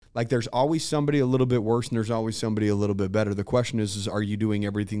Like there's always somebody a little bit worse and there's always somebody a little bit better. The question is are you doing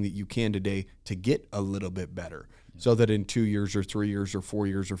everything that you can today to get a little bit better? So that in 2 years or 3 years or 4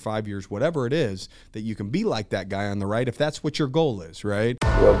 years or 5 years, whatever it is, that you can be like that guy on the right, if that's what your goal is, right?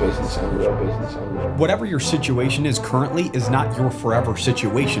 Real business owner. Whatever your situation is currently is not your forever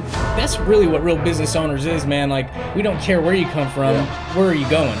situation. That's really what real business owners is, man. Like, we don't care where you come from, where are you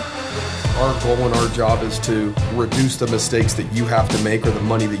going? Our goal and our job is to reduce the mistakes that you have to make or the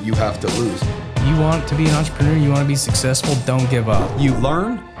money that you have to lose. You want to be an entrepreneur, you want to be successful, don't give up. You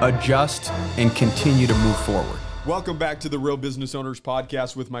learn, adjust, and continue to move forward. Welcome back to the Real Business Owners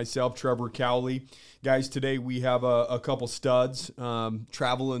Podcast with myself, Trevor Cowley. Guys, today we have a couple studs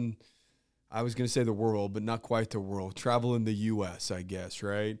traveling, I was going to say the world, but not quite the world. Traveling the U.S., I guess,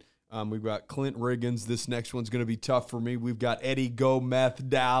 right? We've got Clint Riggins. This next one's going to be tough for me. We've got Eddie Gomez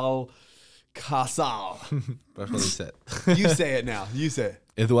Dal Casal. Perfectly said. You say it now. You say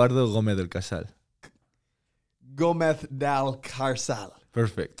it. Eduardo Gómez del Casal. Gomez Dal Casal.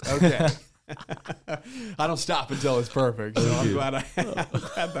 Perfect. Okay. I don't stop until it's perfect. So I'm glad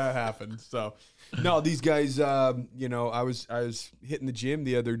that happened. So, no, these guys, I was hitting the gym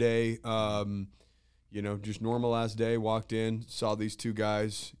the other day, just normal ass day, walked in, saw these two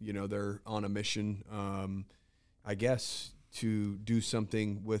guys, they're on a mission, I guess, to do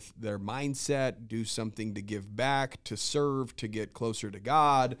something with their mindset, do something to give back, to serve, to get closer to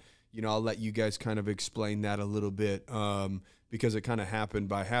God. I'll let you guys kind of explain that a little bit. Because it kind of happened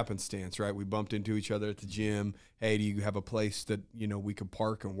by happenstance, right? We bumped into each other at the gym. Hey, do you have a place that, we could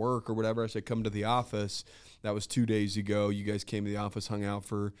park and work or whatever? I said, come to the office. That was 2 days ago. You guys came to the office, hung out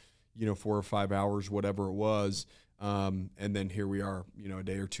for, 4 or 5 hours, whatever it was. And then here we are, a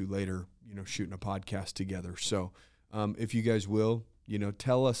day or two later, shooting a podcast together. So if you guys will,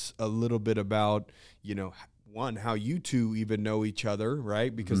 tell us a little bit about, one, how you two even know each other,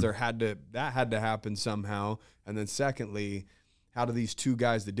 right? Because that had to happen somehow. And then secondly, how do these two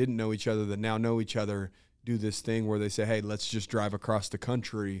guys that didn't know each other, that now know each other, do this thing where they say, hey, let's just drive across the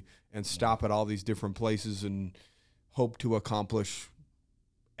country and stop at all these different places and hope to accomplish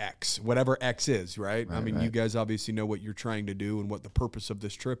X, whatever X is, right? You guys obviously know what you're trying to do and what the purpose of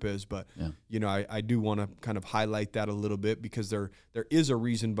this trip is, but, I do want to kind of highlight that a little bit because there is a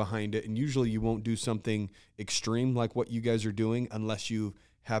reason behind it, and usually you won't do something extreme like what you guys are doing unless you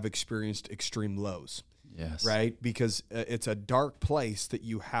have experienced extreme lows. Yes. Right? Because it's a dark place that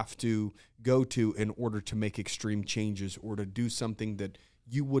you have to go to in order to make extreme changes or to do something that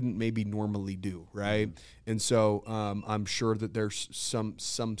you wouldn't maybe normally do, right? And so I'm sure that there's some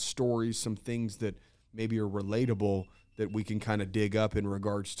stories, some things that maybe are relatable that we can kind of dig up in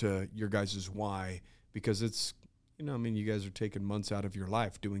regards to your guys' why, because it's, you guys are taking months out of your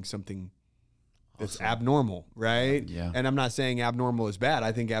life doing something that's abnormal, right? Yeah. And I'm not saying abnormal is bad.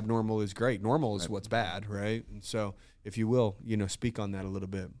 I think abnormal is great. Normal is what's bad, right? And so if you will, speak on that a little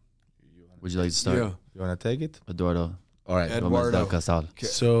bit. Would you like to start? Yeah. You want to take it? Eduardo. All right. Eduardo. Del Casal.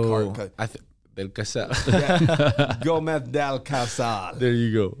 So, Del Casal. Gomez Del Casal. There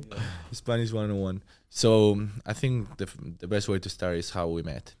you go. Yeah. Spanish 101. So, I think the best way to start is how we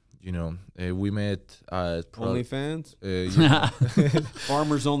met. We met at OnlyFans?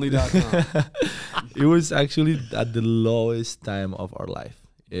 FarmersOnly.com. It was actually at the lowest time of our life.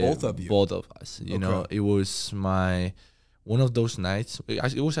 Both of you? Both of us. It was one of those nights.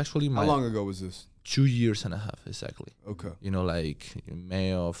 It was actually How long ago was this? 2 years and a half, exactly. Okay. Like in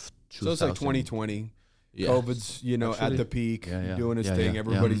May of 2000. So it's like 2020. Yeah. COVID's, actually, at the peak, doing its thing.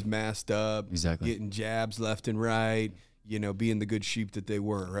 Everybody's masked up, getting jabs left and right. Being the good sheep that they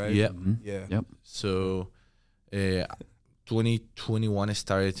were, right? Yeah. Yeah. Yep. So 2021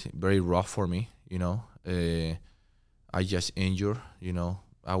 started very rough for me, I just injured,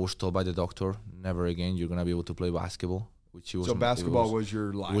 I was told by the doctor, never again, you're going to be able to play basketball. So basketball was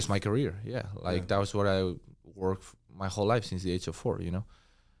your life? It was my career, yeah. That was what I worked my whole life since the age of 4,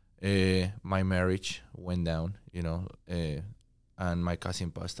 My marriage went down, and my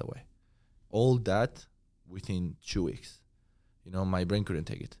cousin passed away. All that within 2 weeks. My brain couldn't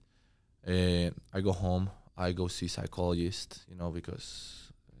take it. I go home. I go see psychologist,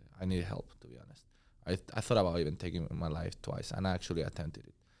 because I needed help, to be honest. I thought about even taking my life twice, and I actually attempted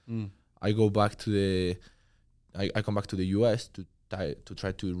it. I go back to I come back to the U.S. to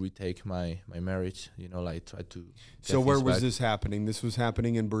try to retake my marriage, try to. So where was this happening? This was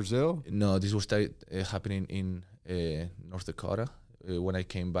happening in Brazil? No, this was happening in North Dakota. When I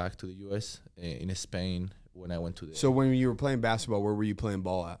came back to the U.S., in Spain, when I went to the... So when you were playing basketball, where were you playing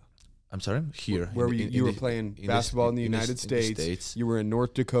ball at? I'm sorry? Here. Where were you? You were playing basketball in the United States. You were in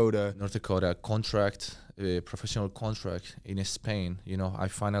North Dakota. North Dakota, contract, a professional contract in Spain, you know, I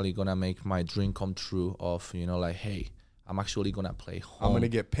finally gonna make my dream come true of, you know, like, hey, I'm actually gonna play home. I'm gonna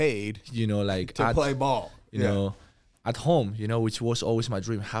get paid, you know, like to play ball. You know, at home, you know, which was always my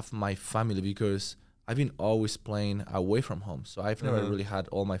dream, have my family, because I've been always playing away from home. So I've never really had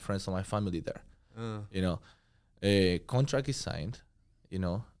all my friends or my family there. You know, a contract is signed, you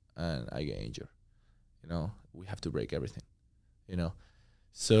know, and I get injured. You know, we have to break everything, you know.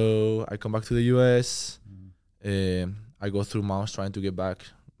 So I come back to the US. I go through months trying to get back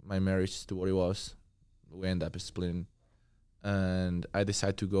my marriage to what it was. We end up splitting. And I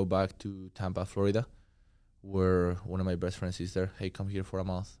decide to go back to Tampa, Florida, where one of my best friends is there. Hey, come here for a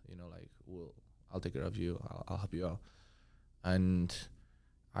month. You know, like, I'll take care of you. I'll help you out. And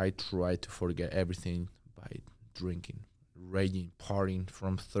I try to forget everything by drinking, raging, partying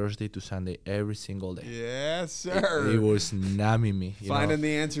from Thursday to Sunday every single day. Yes, sir. It was numbing me. Finding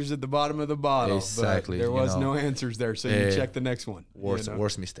the answers at the bottom of the bottle. Exactly. But there was no answers there, so you check the next one.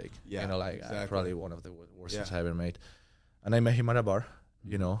 Worst mistake. Yeah, you know, like exactly. probably one of the worst things I ever made. And I met him at a bar.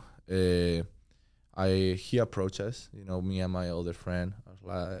 You know, he approached us. You know, me and my older friend. I was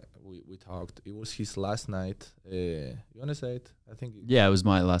like, we talked. It was his last night. You wanna say it? I think. Yeah, it was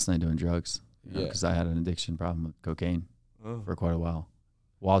my last night doing drugs. Yeah, because I had an addiction problem with cocaine for quite a while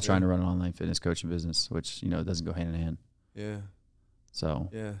trying to run an online fitness coaching business, which, you know, doesn't go hand in hand. Yeah. So.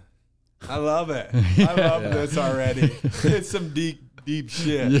 Yeah. I love it. I love this already. It's some deep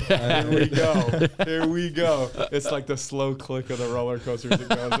shit. Yeah. Here we go. It's like the slow click of the roller coasters that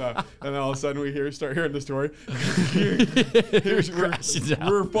goes up. And then all of a sudden we start hearing the story.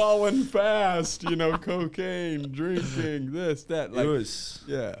 We're falling fast, you know, cocaine, drinking, this, that. Like,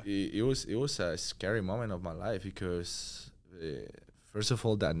 it was a scary moment of my life because first of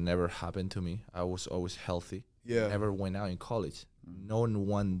all, that never happened to me. I was always healthy. Yeah. Never went out in college. Not in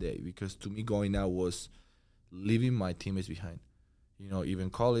one day, because to me going out was leaving my teammates behind. You know, even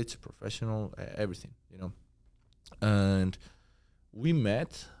college, professional, everything, you know. And we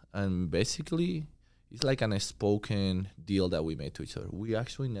met, and basically it's like an unspoken deal that we made to each other. We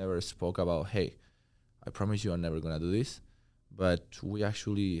actually never spoke about, hey, I promise you I'm never going to do this. But we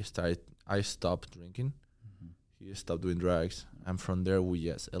actually I stopped drinking. He stopped doing drugs. And from there, we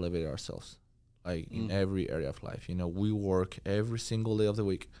just elevated ourselves. Like in every area of life, you know, we work every single day of the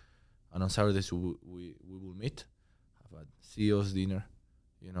week, and on Saturdays we will meet, have a CEO's dinner,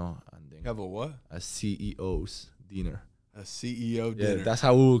 you know, and then have a what? A CEO's dinner. A CEO dinner. Yeah, that's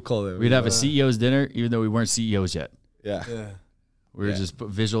how we would call it. We'd have a CEO's dinner, even though we weren't CEOs yet. Yeah. We were just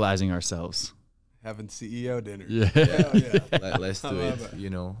visualizing ourselves. Having CEO dinner. Yeah. Let's do it,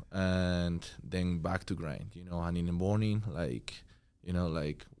 you know, and then back to grind, you know, and in the morning, like, you know,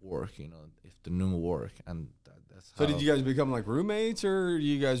 like work, you know, afternoon work, and that's how. So did you guys become like roommates, or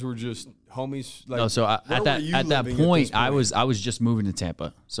you guys were just homies? Like, no, so at that point, I was just moving to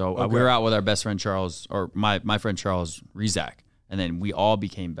Tampa. So we were out with our best friend Charles, or my friend Charles Rizak, and then we all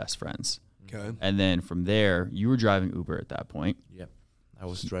became best friends. Okay. And then from there, you were driving Uber at that point. Yep, I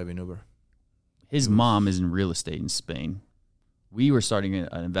was driving Uber. His mom is in real estate in Spain. We were starting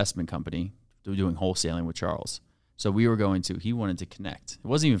an investment company, doing wholesaling with Charles. So we were he wanted to connect. It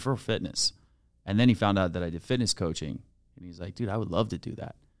wasn't even for fitness. And then he found out that I did fitness coaching. And he's like, dude, I would love to do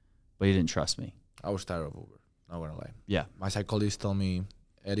that. But he didn't trust me. I was tired of Uber, not gonna lie. Yeah. My psychologist told me,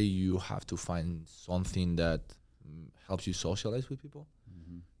 Eddie, you have to find something that helps you socialize with people,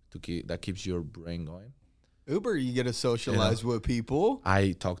 that keeps your brain going. Uber, you get to socialize with people.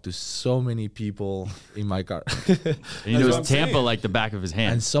 I talked to so many people in my car. And he knows Tampa like the back of his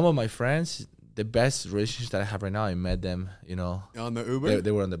hand. And some of my friends, the best relationships that I have right now, I met them, you know, on the Uber.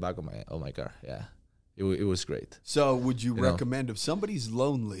 They were on the back of my car. Yeah, it was great. So would you recommend if somebody's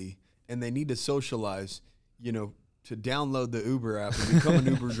lonely and they need to socialize, you know, to download the Uber app and become an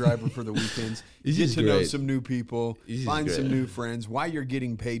Uber driver for the weekends, get to know some new people, find some new friends while you're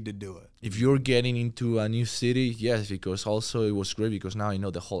getting paid to do it? If you're getting into a new city, yes, because also it was great because now I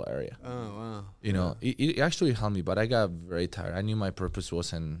know the whole area. Oh, wow. You know, it actually helped me, but I got very tired. I knew my purpose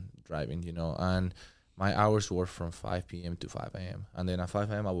wasn't driving, you know, and my hours were from 5 p.m. to 5 a.m. And then at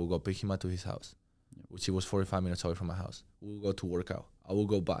 5 a.m. I would go pick him up to his house, which he was 45 minutes away from my house. We'll go to work out. I will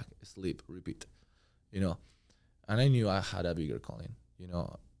go back, sleep, repeat, you know. And I knew I had a bigger calling, you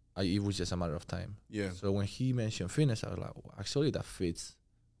know. It was just a matter of time. Yeah. So when he mentioned fitness, I was like, well, actually, that fits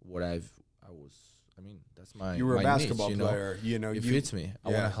what that's my You were a basketball niche, player, you know. It fits me. I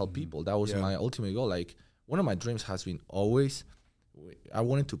want to help people. That was my ultimate goal. Like, one of my dreams has been always, I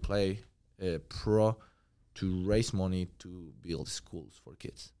wanted to play pro to raise money to build schools for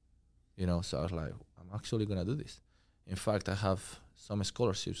kids, you know. So I was like, I'm actually going to do this. In fact, I have some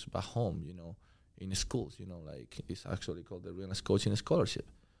scholarships back home, you know, in schools, like it's actually called the Relentless Coaching Scholarship,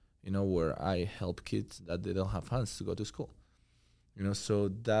 where I help kids that they don't have funds to go to school, so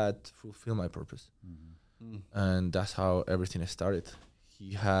that fulfilled my purpose. And that's how everything started.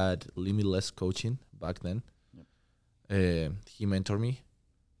 He had limitless coaching back then. He mentored me,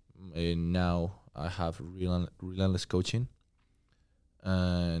 and now I have relentless coaching,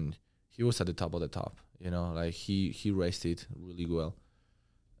 and he was at the top of the top, like he raised it really well.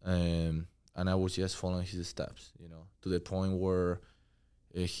 And I was just following his steps, to the point where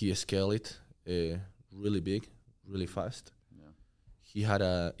he scaled it really big, really fast. He had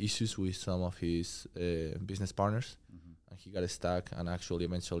issues with some of his business partners, and he got stuck and actually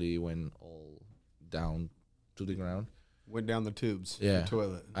eventually went all down to the ground. Went down the tubes, the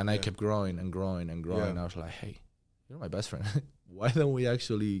toilet. And I kept growing and growing and growing. I was like, hey, you're my best friend. Why don't we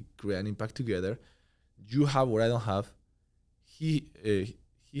actually create an impact together? You have what I don't have. He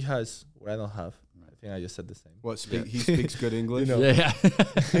has what I don't have. I think I just said the same. What? He speaks good English. Yeah.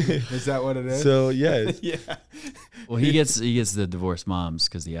 Is that what it is? So yeah, yeah. Well, he gets the divorced moms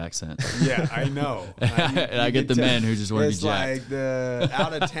because the accent. Yeah, I know. And I get the men who just want to be It's jacked. like the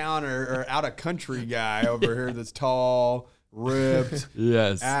out of town or out of country guy over here that's tall, ripped,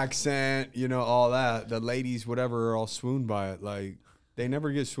 Yes. accent, all that. The ladies, whatever, are all swooned by it. Like they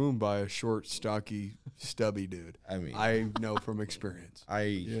never get swooned by a short, stocky, stubby dude. I mean, I know from experience.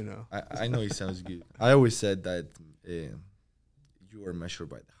 I know it sounds good. I always said that you are measured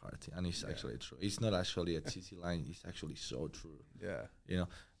by the heart, and it's actually true. It's not actually a cheesy line. It's actually so true. Yeah.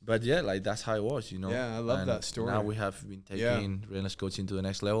 But yeah, like that's how it was. Yeah, I love that story. Now we have been taking relentless coaching to the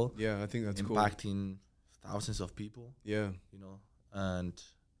next level. Yeah, I think that's cool. Impacting thousands of people. Yeah. And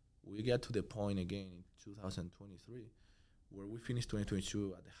we get to the point again in 2023 where we finished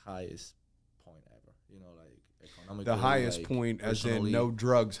 2022 at the highest point ever. Like economically. The highest like point, as in personally. no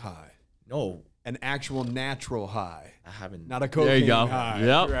drugs high. No, An actual natural high. I haven't. Not a cocaine There you go. high.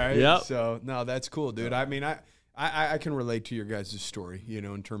 Yep, Right? yep. So, no, that's cool, dude. I mean, I can relate to your guys' story,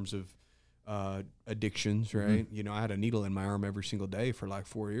 in terms of addictions, right? I had a needle in my arm every single day for like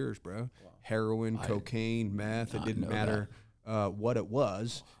 4 years, bro. Wow. Heroin, cocaine, meth. It didn't matter what it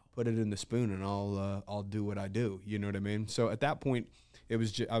was. Put it in the spoon and I'll do what I do. You know what I mean? So at that point, I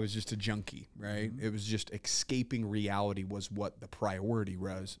was just a junkie, right? It was just escaping reality was what the priority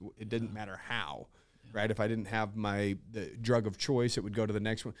was. It didn't matter how. Right, if I didn't have the drug of choice, it would go to the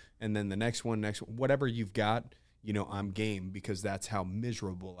next one, and then the next one, whatever you've got, I'm game because that's how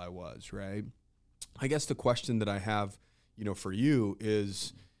miserable I was. Right. I guess the question that I have, for you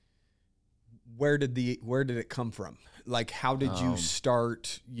is, where did it come from? Like, how did you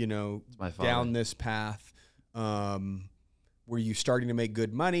start, down this path? Were you starting to make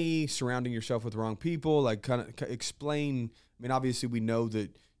good money, surrounding yourself with the wrong people? Like, kind of explain. I mean, obviously, we know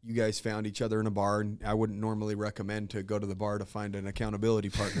that you guys found each other in a bar, and I wouldn't normally recommend to go to the bar to find an accountability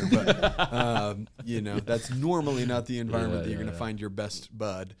partner, but that's normally not the environment that you're going to find your best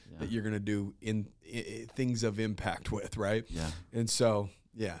bud that you're going to do in things of impact with, right? Yeah. And so,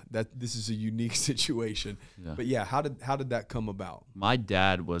 this is a unique situation. Yeah. But how did that come about? My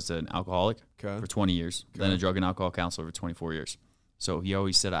dad was an alcoholic Okay. for 20 years, then a drug and alcohol counselor for 24 years. So he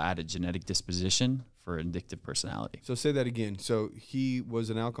always said I had a genetic disposition for an addictive personality. So say that again. So he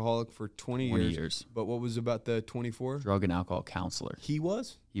was an alcoholic for 20 years. But what was about the 24? Drug and alcohol counselor. He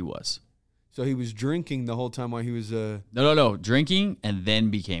was? He was. So he was drinking the whole time while he was No. Drinking and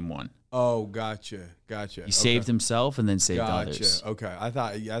then became one. Oh, gotcha. He saved himself and then saved others. Okay. I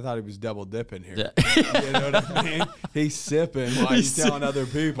thought he was double dipping here. You know what I mean? He's sipping while he's telling other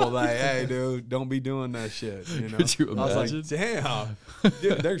people like, "Hey, dude, don't be doing that shit." Could you I was imagine? like, "Damn,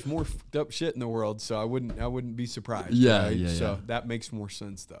 dude, there's more fucked up shit in the world." So I wouldn't be surprised. Yeah, right? yeah. So that makes more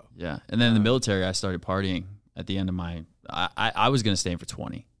sense though. Yeah. And then in the military, I started partying at the end of my. I was going to stay in for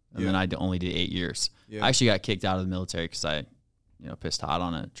 20, and then I only did 8 years. Yeah. I actually got kicked out of the military because I, pissed hot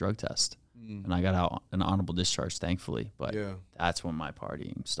on a drug test. And I got out an honorable discharge, thankfully. But that's when my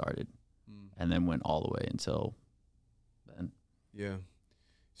partying started, and then went all the way until then. Yeah.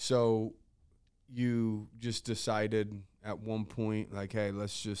 So you just decided at one point, like, hey,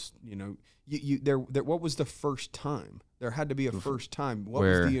 let's just, what was the first time? There had to be a first time. What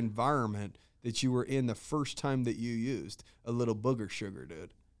was the environment that you were in the first time that you used a little booger sugar,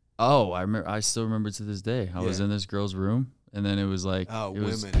 dude? Oh, I still remember to this day. I was in this girl's room. And then it was like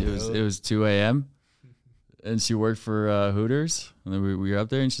it was 2 a.m. and she worked for Hooters. And then we were up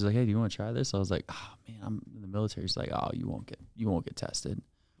there, and she's like, "Hey, do you want to try this?" I was like, "Oh man, I'm in the military." She's like, "Oh, you won't get tested.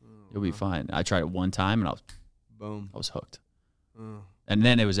 You'll be fine." I tried it one time, and I was hooked. And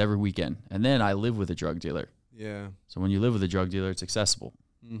then it was every weekend. And then I live with a drug dealer. Yeah. So when you live with a drug dealer, it's accessible.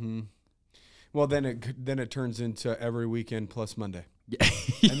 Mm-hmm. Well, then it turns into every weekend plus Monday.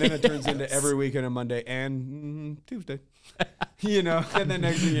 And then it turns into every weekend and Monday and Tuesday. And then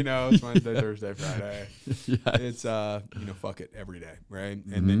next thing you know, it's Wednesday, Thursday, Friday. It's fuck it every day, right?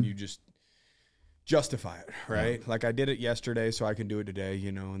 And then you just justify it, right? Like I did it yesterday, so I can do it today,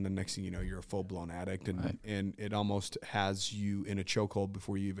 and the next thing you know, you're a full-blown addict, and it almost has you in a chokehold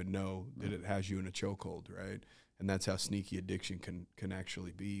before you even know that it has you in a chokehold, right? And that's how sneaky addiction can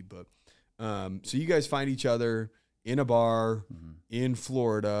actually be. But so you guys find each other in a bar in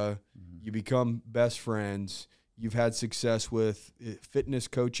Florida. You become best friends. You've had success with fitness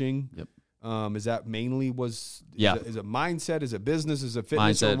coaching. Yep. Is that mainly is it mindset? Is it business? Is it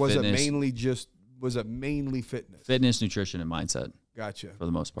fitness? Mindset, or was fitness. it mainly fitness? Fitness, nutrition, and mindset. Gotcha. For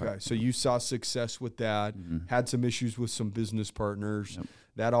the most part. Okay. So you saw success with that, had some issues with some business partners. Yep.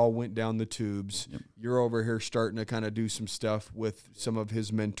 That all went down the tubes. Yep. You're over here starting to kind of do some stuff with some of his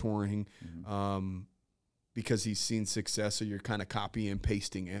mentoring because he's seen success. So you're kind of copying and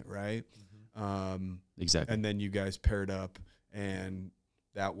pasting it, right? Exactly. And then you guys paired up, and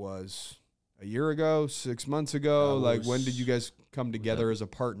that was a year ago, 6 months ago. Like, when did you guys come together as a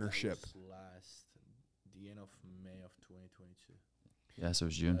partnership? The end of May of 2022. Yeah, so it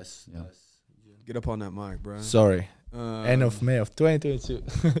was June. June. Get up on that mic, bro. Sorry. End of May of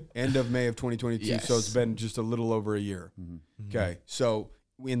 2022. End of May of 2022. Yes. So it's been just a little over a year. Okay. So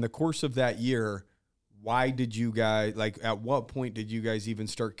in the course of that year, why did you guys, at what point did you guys even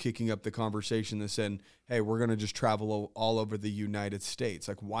start kicking up the conversation that said, hey, we're going to just travel all over the United States?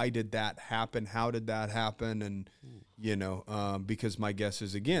 Like, why did that happen? How did that happen? And, because my guess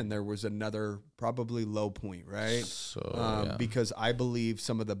is, again, there was another probably low point, right? So, Because I believe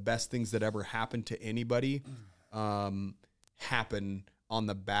some of the best things that ever happened to anybody happen on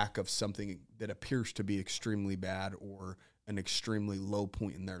the back of something that appears to be extremely bad or an extremely low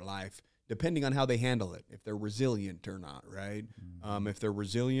point in their life, depending on how they handle it, if they're resilient or not, right? If they're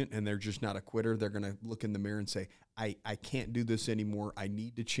resilient and they're just not a quitter, they're going to look in the mirror and say, I can't do this anymore. I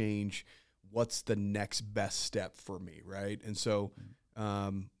need to change. What's the next best step for me, right? And so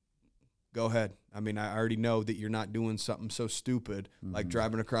go ahead. I mean, I already know that you're not doing something so stupid like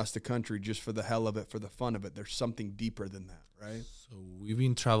driving across the country just for the hell of it, for the fun of it. There's something deeper than that, right? So we've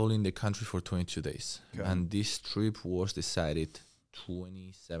been traveling the country for 22 days. Okay. And this trip was decided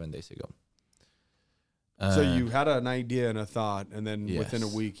 27 days ago. So you had an idea and a thought, and then Yes. within a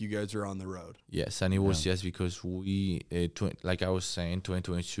week, you guys are on the road. Yes, and it was just because we, like I was saying,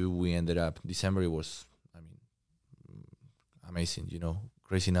 2022, we ended up, December, it was, amazing,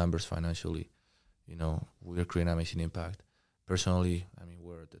 crazy numbers financially. We are creating amazing impact. Personally,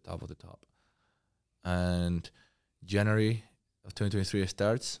 we're at the top of the top. And January of 2023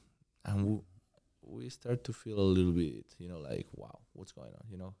 starts, and we start to feel a little bit, wow, what's going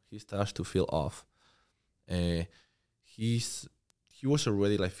on? He starts to feel off. He was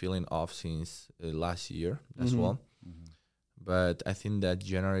already feeling off since last year as well. But I think that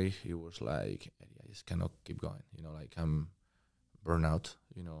January he was like, I just cannot keep going. I'm burnout.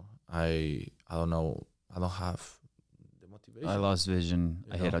 I don't know. I don't have the motivation. I lost vision.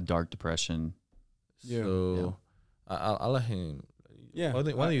 I had a dark depression. So I'll let him. Yeah. Why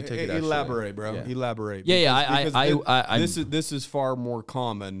don't you take it? Elaborate, bro. Yeah. Elaborate. Yeah. This is far more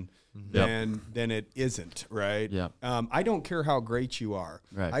common than it isn't, right? Yeah. I don't care how great you are.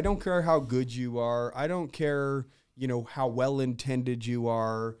 Right. I don't care how good you are. I don't care, how well intended you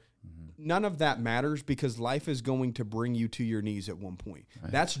are. None of that matters because life is going to bring you to your knees at one point.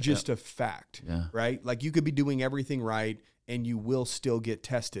 Right. That's just a fact, right? Like you could be doing everything right and you will still get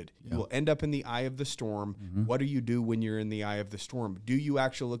tested. You will end up in the eye of the storm. What do you do when you're in the eye of the storm? Do you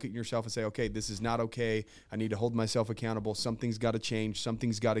actually look at yourself and say, okay, this is not okay. I need to hold myself accountable. Something's got to change.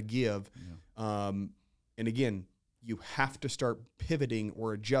 Something's got to give. And again, you have to start pivoting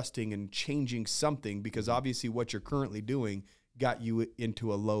or adjusting and changing something because obviously what you're currently doing got you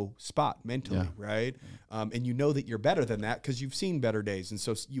into a low spot mentally, right? And you know that you're better than that because you've seen better days. And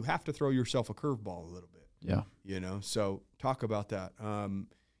so you have to throw yourself a curveball a little bit. Yeah. So talk about that.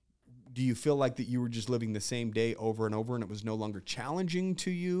 Do you feel like that you were just living the same day over and over and it was no longer challenging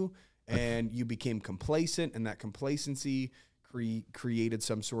to you and you became complacent and that complacency created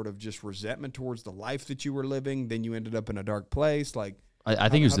some sort of just resentment towards the life that you were living? Then you ended up in a dark place. I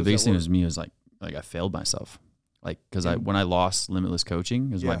think it was the biggest thing was me was like I failed myself. Because when I lost Limitless Coaching,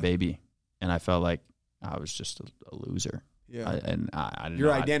 it was my baby. And I felt like I was just a loser. Yeah. I didn't Your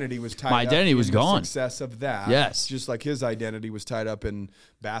know. identity was tied up. My identity was in gone. The success of that. Yes. Just like his identity was tied up in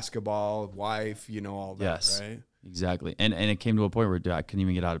basketball, wife, all that, right? Exactly. And it came to a point where I couldn't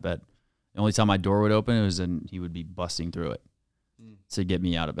even get out of bed. The only time my door would open, it was and he would be busting through it to get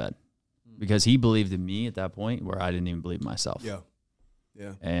me out of bed. because he believed in me at that point where I didn't even believe in myself. Yeah.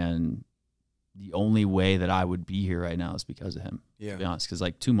 Yeah. And the only way that I would be here right now is because of him. Yeah. To be honest, because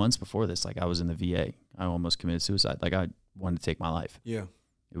like 2 months before this, like I was in the VA. I almost committed suicide. Like I wanted to take my life. Yeah.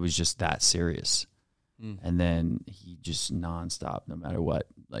 It was just that serious. And then he just nonstop, no matter what,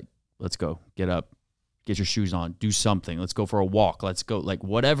 like, let's go, get up, get your shoes on, do something. Let's go for a walk. Let's go, like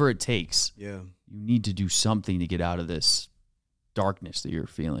whatever it takes. Yeah. You need to do something to get out of this darkness that you're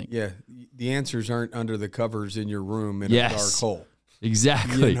feeling. Yeah. The answers aren't under the covers in your room in a dark hole.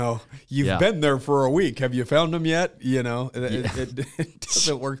 Exactly. You know, you've been there for a week. Have you found them yet? You know, it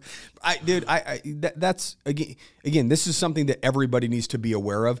doesn't work. That's again, this is something that everybody needs to be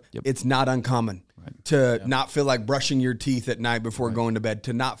aware of. Yep. It's not uncommon to not feel like brushing your teeth at night before going to bed,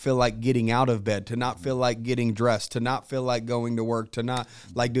 to not feel like getting out of bed, to not feel like getting dressed, to not feel like going to work, to not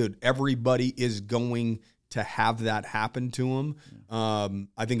like, dude, everybody is going to have that happen to them.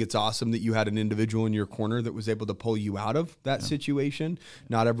 I think it's awesome that you had an individual in your corner that was able to pull you out of that situation.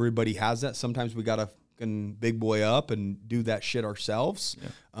 Not everybody has that. Sometimes we got to fucking big boy up and do that shit ourselves.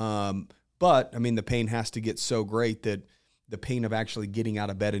 But I mean, the pain has to get so great that the pain of actually getting out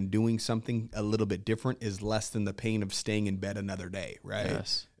of bed and doing something a little bit different is less than the pain of staying in bed another day. Right.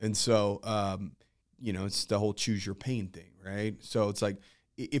 Yes. And so, you know, it's the whole choose your pain thing. Right. So it's like,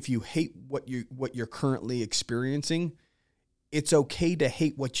 if you hate what you're currently experiencing, it's okay to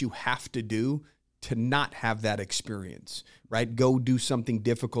hate what you have to do to not have that experience, right? Go do something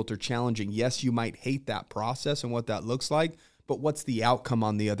difficult or challenging. Yes, you might hate that process and what that looks like, but what's the outcome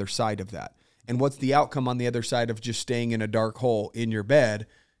on the other side of that? And what's the outcome on the other side of just staying in a dark hole in your bed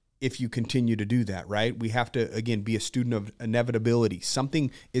if you continue to do that, right? We have to, again, be a student of inevitability. Something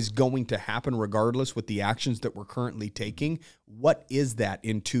is going to happen regardless with the actions that we're currently taking. What is that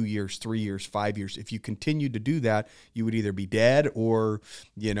in 2 years, 3 years, 5 years? If you continue to do that, you would either be dead or,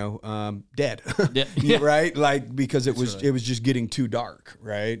 you know, dead, right? Like, because it was just getting too dark,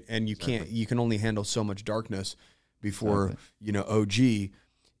 right? And you you can only handle so much darkness before, you know, OG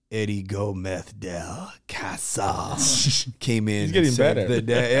Eddie Gomez del Casa came in. He's getting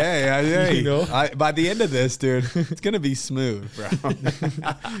better. You know? By the end of this, dude, it's going to be smooth, bro.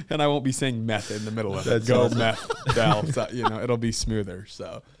 And I won't be saying meth in the middle of it. Gomez del, you know, it'll be smoother.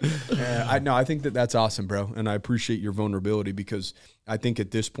 So, I think that's awesome, bro. And I appreciate your vulnerability because I think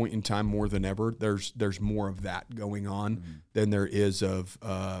at this point in time, more than ever, there's more of that going on than there is of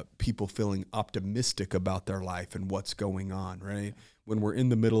people feeling optimistic about their life and what's going on, right? When we're in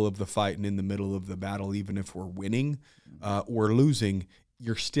the middle of the fight and in the middle of the battle, even if we're winning or losing,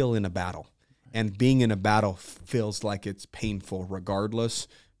 you're still in a battle. And being in a battle feels like it's painful regardless,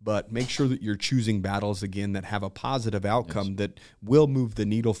 but make sure that you're choosing battles, again, that have a positive outcome that will move the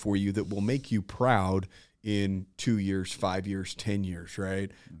needle for you, that will make you proud in 2 years, 5 years, 10 years,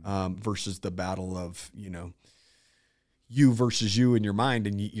 right? Versus the battle of, you know, you versus you in your mind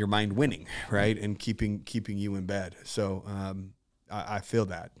and your mind winning, right? And keeping you in bed. So, I feel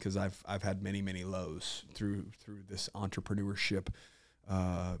that because I've had many lows through this entrepreneurship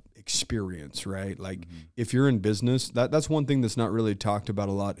experience, right? Like if you're in business, that's one thing that's not really talked about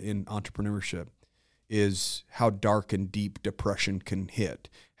a lot in entrepreneurship is how dark and deep depression can hit.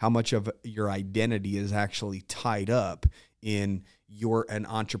 How much of your identity is actually tied up in you're an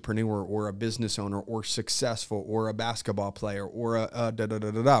entrepreneur or a business owner or successful or a basketball player or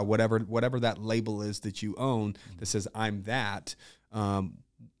a whatever that label is that you own that says I'm that.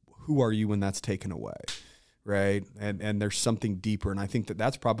 Who are you when that's taken away, right? And there's something deeper, and I think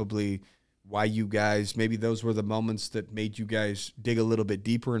that's probably why you guys, maybe those were the moments that made you guys dig a little bit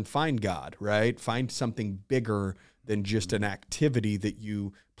deeper and find God, right? Find something bigger than just an activity that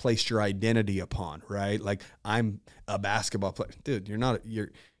you placed your identity upon, right? Like I'm a basketball player, dude. You're not.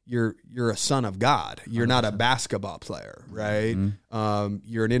 You're a son of God. You're not a basketball player, right?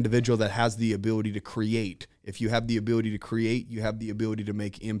 You're an individual that has the ability to create. If you have the ability to create, you have the ability to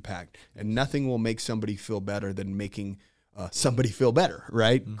make impact. And nothing will make somebody feel better than making somebody feel better,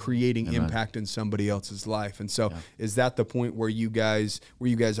 right? Creating impact in somebody else's life. And so is that the point where were you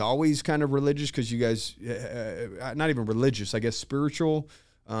guys always kind of religious? Because you guys, not even religious, I guess spiritual,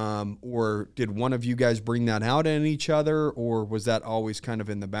 or did one of you guys bring that out in each other, or was that always kind of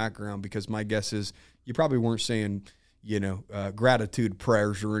in the background? Because my guess is you probably weren't saying, you know, gratitude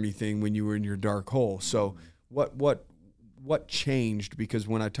prayers or anything when you were in your dark hole. So what changed? Because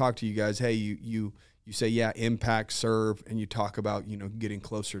when I talk to you guys, hey, you say, yeah, impact, serve, and you talk about, you know, getting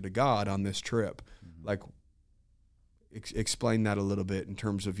closer to God on this trip. Like, explain that a little bit in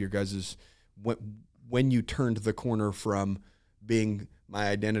terms of your guys's, when you turned the corner from being my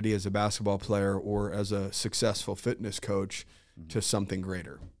identity as a basketball player or as a successful fitness coach to something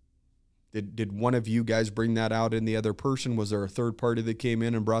greater. Did one of you guys bring that out in the other person? Was there a third party that came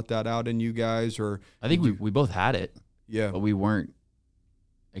in and brought that out in you guys? Or I think we both had it, yeah, but we weren't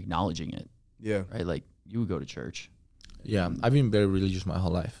acknowledging it, yeah, right? Like you would go to church. Yeah, I've been very religious my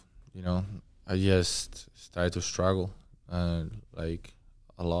whole life. You know, I just started to struggle like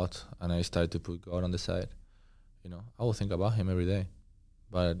a lot, and I started to put God on the side. You know, I will think about Him every day,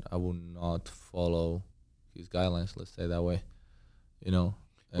 but I will not follow His guidelines. Let's say that way. You know.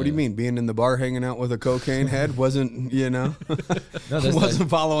 What do you mean? Being in the bar hanging out with a cocaine head wasn't, No, that's wasn't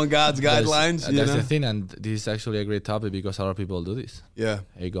following God's guidelines. That's the thing, and this is actually a great topic because a lot of people do this. Yeah.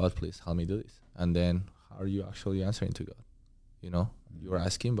 Hey, God, please help me do this. And then how are you actually answering to God? You know, you're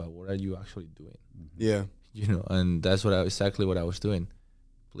asking, but what are you actually doing? Yeah. You know, and that's exactly what I was doing.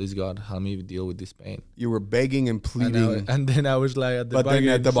 Please, God, help me deal with this pain. You were begging and pleading. And then I was like at the But bar, then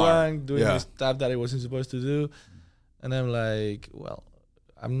at the bar. drunk, doing the stuff that I wasn't supposed to do. And I'm like, well,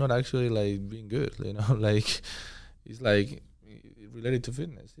 I'm not actually like being good, you know, like it's like related to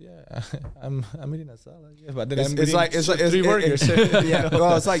fitness. Yeah, I'm eating a salad. Yeah, but then it's like three burgers. Yeah,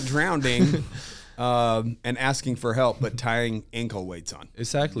 well, it's like drowning and asking for help, but tying ankle weights on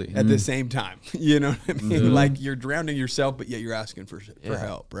Exactly. at the same time. You know what I mean? Like you're drowning yourself, but yet you're asking for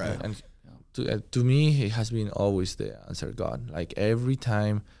help, right? And to me, it has been always the answer, God. Like every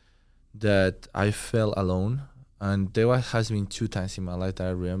time that I felt alone. And there has been 2 times in my life that I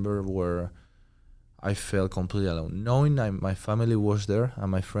remember where I felt completely alone, knowing my family was there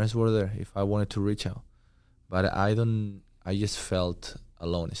and my friends were there if I wanted to reach out. But I just felt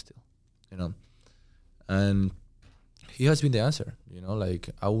alone still, you know. And He has been the answer, you know,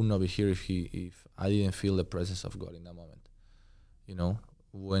 like I would not be here if I didn't feel the presence of God in that moment. You know,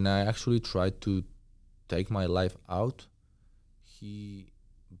 when I actually tried to take my life out, He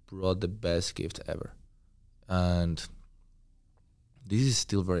brought the best gift ever. And this is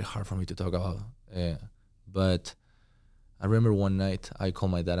still very hard for me to talk about. But I remember one night I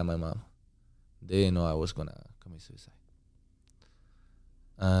called my dad and my mom. They didn't know I was going to commit suicide.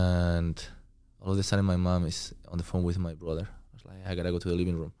 And all of a sudden my mom is on the phone with my brother. I was like, I got to go to the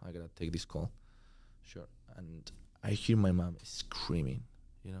living room. I got to take this call. Sure. And I hear my mom screaming,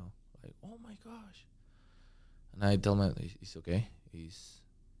 you know, like, oh my gosh. And I tell my, it's okay. Is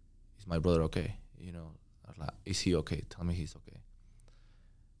my brother okay? You know. Like, is he okay? Tell me he's okay.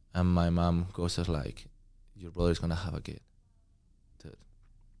 And my mom goes like, your brother's gonna have a kid. Dude.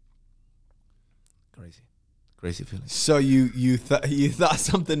 Crazy feeling. So you thought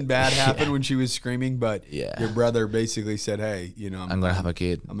something bad happened when she was screaming, but your brother basically said, hey, you know, I'm gonna have a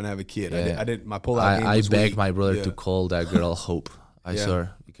kid. I'm gonna have a kid. Yeah. I didn't. My pullout game was I begged weak. my brother to call that girl Hope. I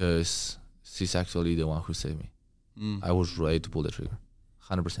swear, because she's actually the one who saved me. I was ready to pull the trigger,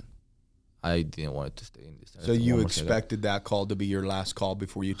 100%. I didn't want it to stay in this. So you expected that call to be your last call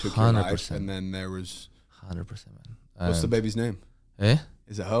before you took your life, and then there was 100%, man. What's the baby's name? Eh?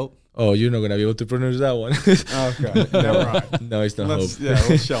 Is it Hope? Oh, you're not gonna be able to pronounce that one. Okay, never mind. No, it's not Hope. Yeah,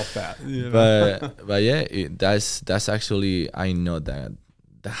 we'll shelf that. You know? But yeah, that's actually, I know that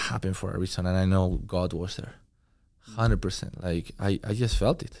happened for a reason, and I know God was there, 100%. Like I just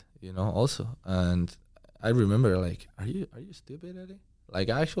felt it, you know. Also, and I remember like, are you stupid, Eddie? Like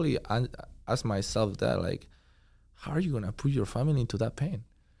I actually asked myself that, like, how are you gonna put your family into that pain,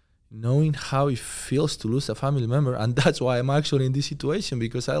 knowing how it feels to lose a family member? And that's why I'm actually in this situation,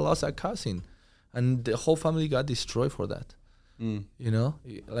 because I lost a cousin, and the whole family got destroyed for that. You know,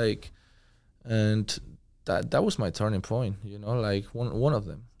 like, and that was my turning point. You know, like one of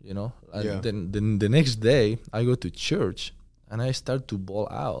them. You know, and then the next day I go to church and I start to bawl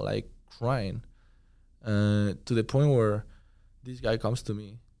out, like crying, to the point where this guy comes to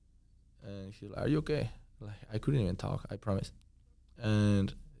me and he's like, are you okay? Like, I couldn't even talk, I promise.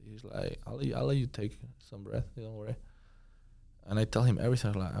 And he's like, I'll let you take some breath, don't worry. And I tell him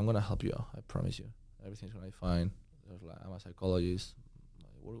everything. Like, I'm gonna help you out, I promise you. Everything's gonna be fine. I was like, I'm a psychologist.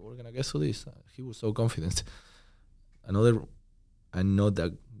 We're gonna get through this. He was so confident. I know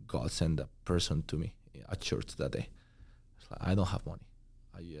that God sent that person to me at church that day. It's like, I don't have money.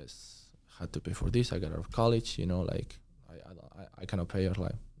 I just had to pay for this. I got out of college, you know, like I cannot pay. I was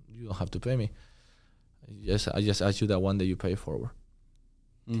like, you don't have to pay me. I just asked you that one that you pay forward.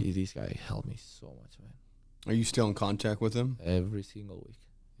 This guy helped me so much, man. Are you still in contact with him? Every single week.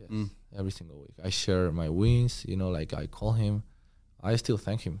 Yes, every single week. I share my wins, you know, like I call him. I still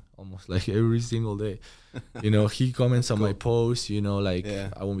thank him almost like every single day. You know, he comments on my posts, you know, like,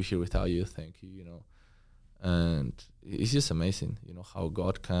 I won't be here without you, thank you, you know. And it's just amazing, you know, how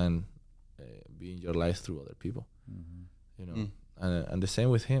God can be in your life through other people, you know. And the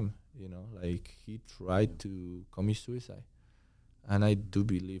same with him, you know, like he tried to commit suicide. And I do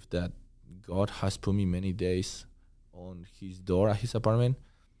believe that God has put me many days on his door at his apartment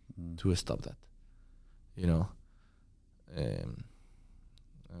to stop that, you know. And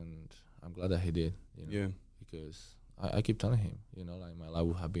I'm glad that he did, you know, Yeah. because I keep telling him, you know, like my life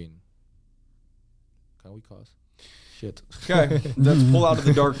would have been. Can we cause? Shit. Okay, let's pull out of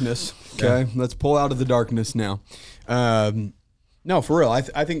the darkness. Okay, let's pull out of the darkness now. No, for real. I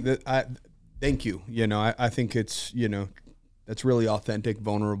think that thank you. You know, I think it's, you know, that's really authentic,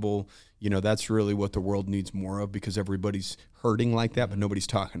 vulnerable. You know, that's really what the world needs more of, because everybody's hurting like that, but nobody's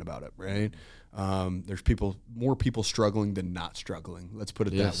talking about it, right? There's more people struggling than not struggling. Let's put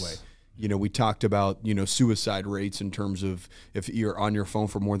it that way. You know, we talked about, you know, suicide rates in terms of if you're on your phone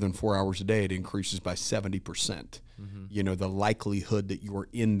for more than 4 hours a day, it increases by 70%. You know, the likelihood that you are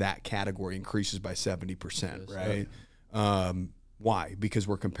in that category increases by 70%, right? Why? Because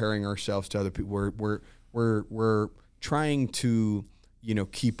we're comparing ourselves to other people. We're trying to, you know,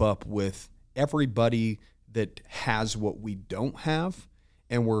 keep up with everybody that has what we don't have,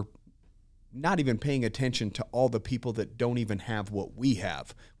 and we're not even paying attention to all the people that don't even have what we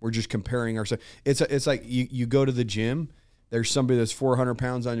have. We're just comparing ourselves. It's like you go to the gym, there's somebody that's 400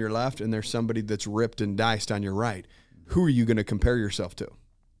 pounds on your left, and there's somebody that's ripped and diced on your right. Who are you going to compare yourself to?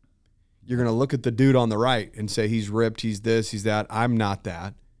 You're going to look at the dude on the right and say, he's ripped, he's this, he's that. I'm not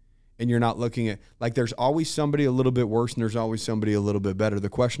that. And you're not looking at, like, there's always somebody a little bit worse and there's always somebody a little bit better. The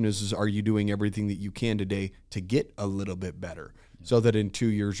question is are you doing everything that you can today to get a little bit better, so that in 2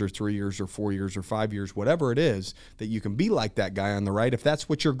 years or 3 years or 4 years or 5 years, whatever it is, that you can be like that guy on the right, if that's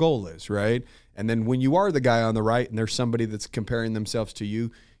what your goal is, right? And then when you are the guy on the right and there's somebody that's comparing themselves to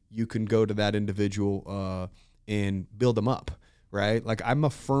you, you can go to that individual and build them up, right? Like, I'm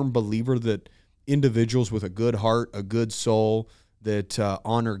a firm believer that individuals with a good heart, a good soul, that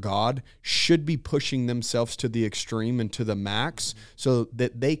honor God should be pushing themselves to the extreme and to the max, so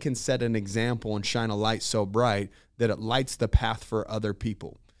that they can set an example and shine a light so bright that it lights the path for other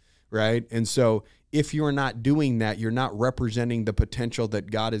people, right? And so if you're not doing that, you're not representing the potential that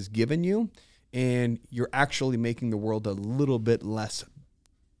God has given you, and you're actually making the world a little bit less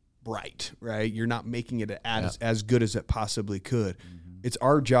bright, right? You're not making it as good as it possibly could. It's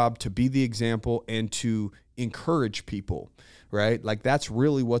our job to be the example and to encourage people, right? Like, that's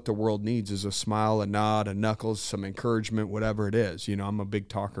really what the world needs, is a smile, a nod, a knuckles, some encouragement, whatever it is. You know, I'm a big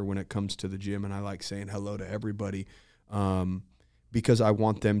talker when it comes to the gym, and I like saying hello to everybody because I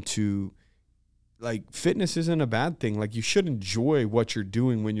want them to, like, fitness isn't a bad thing. Like, you should enjoy what you're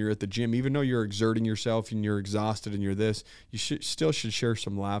doing when you're at the gym, even though you're exerting yourself and you're exhausted and you're this, you still should share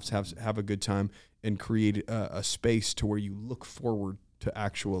some laughs, have a good time, and create a space to where you look forward to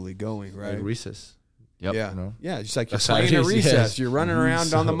actually going, right? Like recess. Yep. Yeah. You know? Yeah. Just like you're That's how playing it at is, recess. yes. You're running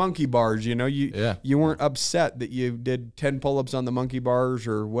around on the monkey bars. You know, you weren't upset that you did 10 pull-ups on the monkey bars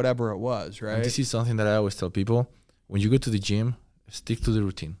or whatever it was, right? And this is something that I always tell people. When you go to the gym, stick to the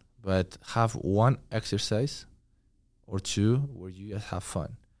routine, but have one exercise or two where you just have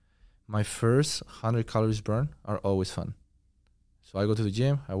fun. My first 100 calories burn are always fun. So I go to the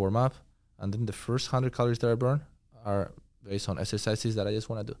gym, I warm up, and then the first 100 calories that I burn are based on exercises that I just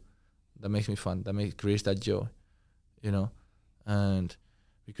want to do. That makes me fun. Creates that joy, you know, and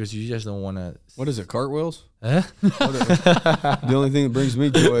because you just don't want to. What is it, cartwheels? Eh? The only thing that brings me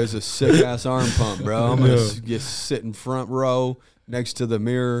joy is a sick-ass arm pump, bro. I'm going to just sit in front row next to the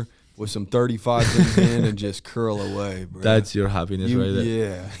mirror with some 35s in hand and just curl away, bro. That's your happiness right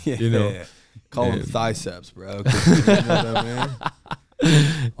there. Yeah. You know? Call them thiceps, bro. 'Cause you know what I mean?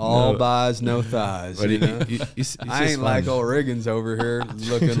 All buys, no thighs. But You know? it's I just ain't like fun. old Riggins over here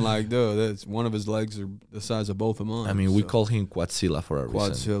looking like, dude, that's one of his legs are the size of both of mine. I mean, we so. call him Quadzilla for a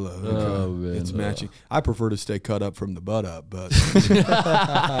reason. Quadzilla. Okay. Oh, man. It's matching. I prefer to stay cut up from the butt up, but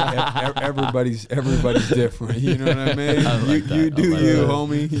everybody's different. You know what I mean? I like that. You do I like you, that.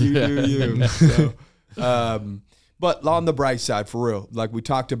 homie. You do you. So, but on the bright side, for real, like we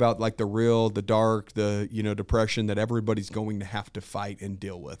talked about, like the real, the dark, the, you know, depression that everybody's going to have to fight and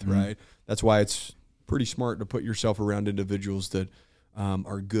deal with, right? That's why it's pretty smart to put yourself around individuals that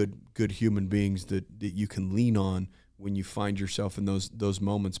are good human beings that you can lean on when you find yourself in those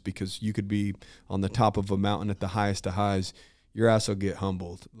moments, because you could be on the top of a mountain at the highest of highs. Your ass will get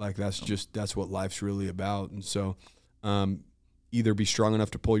humbled. Like, that's what life's really about. And so either be strong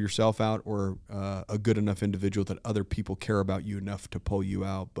enough to pull yourself out, or a good enough individual that other people care about you enough to pull you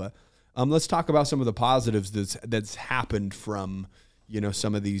out. But let's talk about some of the positives that's happened from, you know,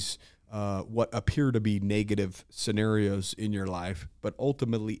 some of these what appear to be negative scenarios in your life, but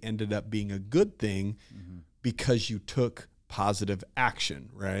ultimately ended up being a good thing because you took positive action,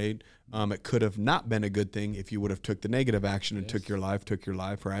 right? It could have not been a good thing if you would have took the negative action and took your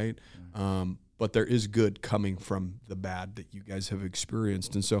life, right? But there is good coming from the bad that you guys have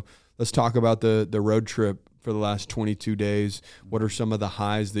experienced. And so let's talk about the road trip for the last 22 days. What are some of the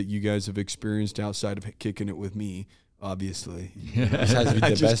highs that you guys have experienced outside of kicking it with me? Obviously, This has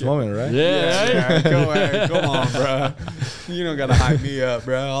been the best moment, right? yeah. Come on, bro. You don't gotta hype me up,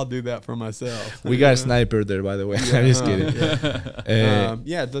 bro. I'll do that for myself. We got a sniper there, by the way. I'm just kidding.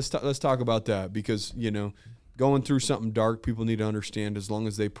 Let's talk about that, because going through something dark, people need to understand, as long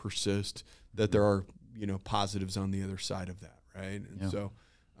as they persist, that there are positives on the other side of that, right? And so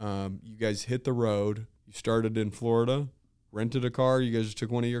you guys hit the road. You started in Florida. Rented a car? You guys just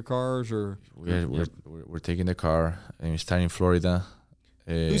took one of your cars, or We're taking the car and we're starting in Florida.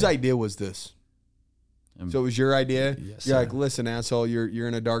 whose idea was this? So it was your idea. Yes, You're sir. like, listen, asshole, you're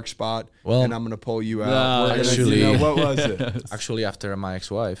in a dark spot, Well, and I'm gonna pull you out. No, We're gonna- actually- what was it? Actually, after my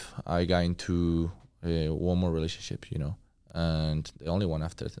ex-wife, I got into one more relationship, and the only one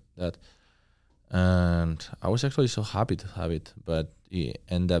after that. And I was actually so happy to have it, but it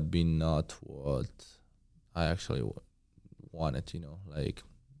ended up being not what I actually wanted, like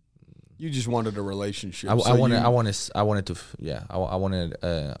You just wanted a relationship. I So wanted you- I wanted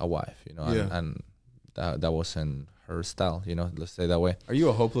a wife, Yeah. and that wasn't her style, let's say that way. Are you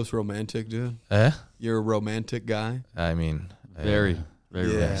a hopeless romantic, dude? You're a romantic guy. I mean, Very,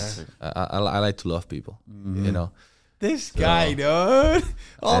 very Yeah. romantic. I like to love people, This guy, dude.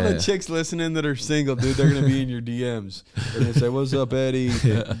 All the Yeah. chicks listening that are single, dude, they're gonna be in your DMs. They're gonna say, "What's up, Eddie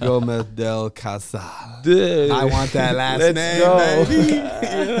Gomez del Casal? Dude, I want that last let's name, go.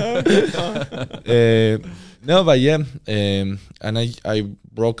 baby." No, but yeah, and I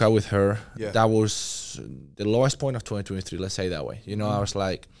broke up with her. Yeah. That was the lowest point of 2023. Let's say that way. I was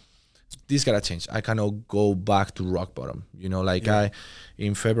like, this gotta change. I cannot go back to rock bottom.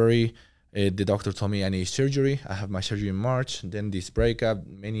 In February, the doctor told me I need surgery. I have my surgery in March. Then this breakup,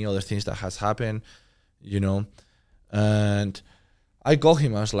 many other things that has happened. And I called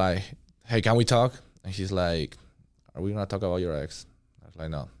him. I was like, hey, can we talk? And he's like, are we gonna talk about your ex? I was like,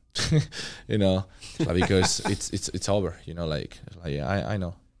 no. Like, because it's over, yeah, I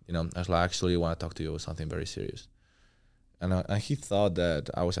know, I was like, I actually want to talk to you about something very serious. And he thought that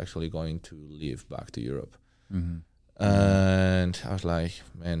I was actually going to leave back to Europe. Mm-hmm. And I was like,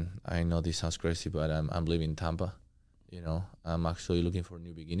 man, I know this sounds crazy, but I'm leaving Tampa. I'm actually looking for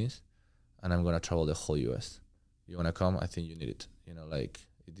new beginnings, and I'm gonna travel the whole US. You wanna come? I think you need it.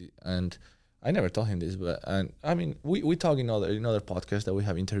 And I never told him this, but I mean, we talk in other podcasts that we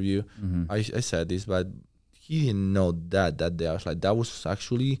have interviewed. Mm-hmm. I said this, but he didn't know that day. I was like, that was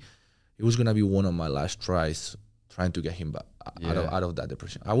actually, it was gonna be one of my last tries trying to get him back out of that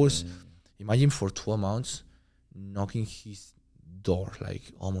depression. I was, imagine, for 12 months knocking his door like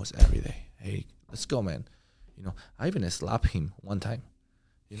almost every day. Hey, let's go, man. I even slapped him one time.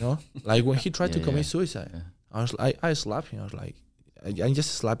 Like when he tried to commit suicide. Yeah. I was like, I slapped him. I was like, I'm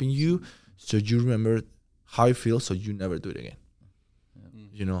just slapping you so you remember how it feels, so you never do it again.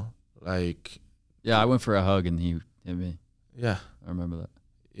 Like, Yeah, I went for a hug and he hit me. yeah, I remember that.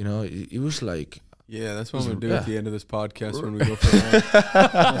 it was like, Yeah, that's what I'm gonna do Yeah. at the end of this podcast when we go for lunch.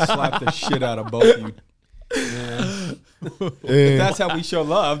 I'm gonna slap the shit out of both of you. Yeah. If that's how we show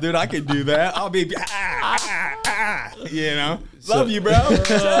love, dude, I could do that. I'll be, love you, bro.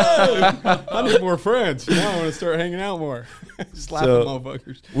 I need more friends. I want to start hanging out more. Slapping So-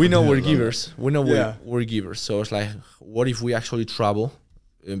 motherfuckers. we know we're givers. We know Yeah. we're givers. So it's like, what if we actually travel?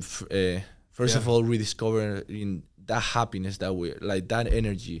 First of all, rediscovering that happiness that we like, that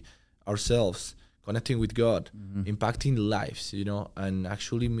energy ourselves, connecting with God, impacting lives, and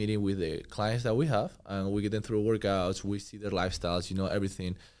actually meeting with the clients that we have, and we get them through workouts. We see their lifestyles,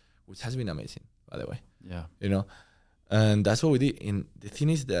 everything, which has been amazing, by the way. Yeah. And that's what we did. And the thing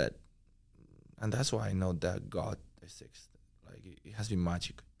is that, and that's why I know that God exists. Like, it has been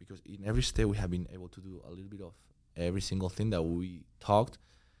magic, because in every step we have been able to do a little bit of every single thing that we talked,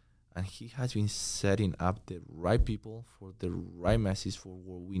 and He has been setting up the right people for the right message for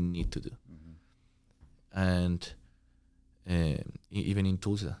what we need to do. And even in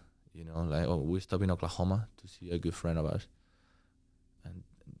Tulsa, we stopped in Oklahoma to see a good friend of ours, and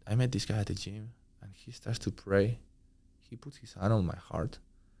I met this guy at the gym, and he starts to pray. He puts his hand on my heart.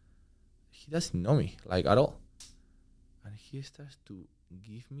 He doesn't know me, like, at all, and he starts to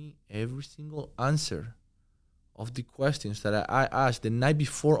give me every single answer of the questions that I asked the night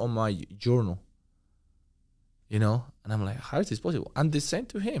before on my journal. And I'm like, how is this possible? And the same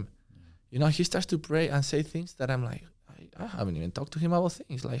to him. He starts to pray and say things that I'm like, I haven't even talked to him about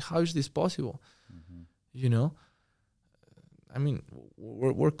things. Like, how is this possible? I mean,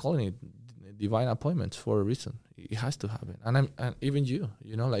 we're calling it divine appointments for a reason. It has to happen. And even you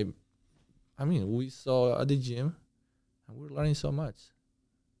know, like, I mean, we saw at the gym, and we're learning so much,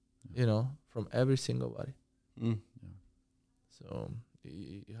 you know, from every single body. So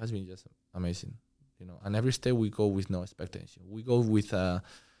it has been just amazing, you know. And every step we go with no expectation. We go with a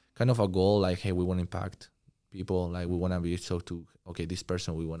kind of a goal, like, hey, we want to impact people. Like, we want to be okay, this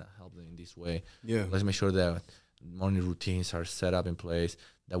person, we want to help them in this way. Yeah. Let's make sure that morning routines are set up in place,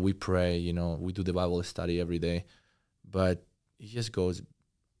 that we pray, you know, we do the Bible study every day. But it just goes,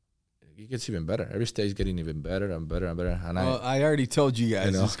 it gets even better. Every stage is getting even better and better and better. And I already told you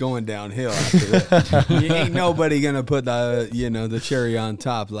guys, it's going downhill after that. Ain't nobody going to put the cherry on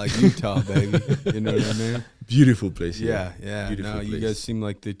top like Utah, baby. You know what I mean? Beautiful place. Yeah. Beautiful place. You guys seem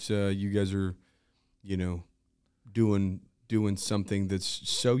like that. You guys are, you know, doing something that's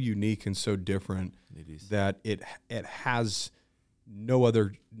so unique and so different that it has no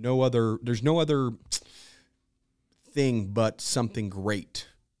other. There's no other thing but something great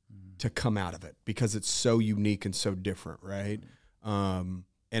to come out of it, because it's so unique and so different, right? And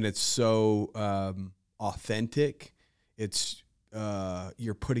it's so authentic. It's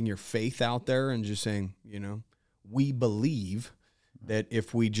you're putting your faith out there and just saying, you know, we believe that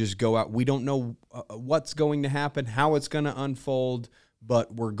if we just go out, we don't know what's going to happen, how it's going to unfold,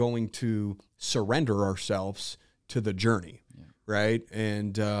 but we're going to surrender ourselves to the journey, right?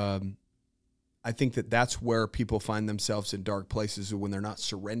 And I think that that's where people find themselves in dark places, when they're not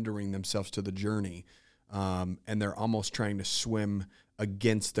surrendering themselves to the journey, and they're almost trying to swim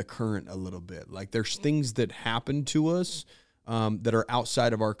against the current a little bit. Like, there's things that happen to us that are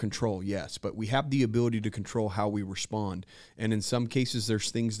outside of our control, yes, but we have the ability to control how we respond. And in some cases, there's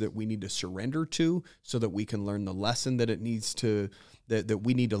things that we need to surrender to so that we can learn the lesson that it needs to that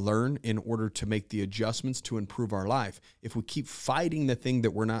we need to learn in order to make the adjustments to improve our life. If we keep fighting the thing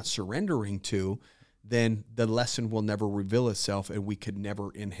that we're not surrendering to, then the lesson will never reveal itself, and we could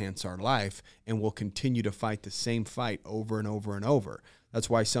never enhance our life, and we'll continue to fight the same fight over and over and over. That's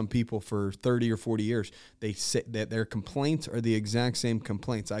why some people for 30 or 40 years, they say that their complaints are the exact same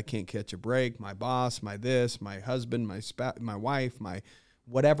complaints. I can't catch a break, my boss, my this, my husband, my wife, my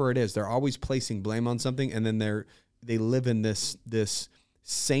whatever it is. They're always placing blame on something, and then they live in this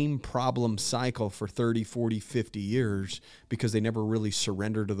same problem cycle for 30, 40, 50 years because they never really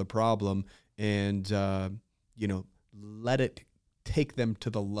surrender to the problem and, let it take them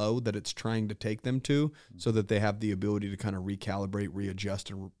to the low that it's trying to take them to, so that they have the ability to kind of recalibrate, readjust,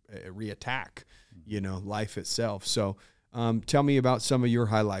 and reattack, life itself. So tell me about some of your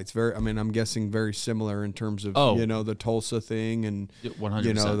highlights. I'm guessing very similar in terms of, the Tulsa thing and,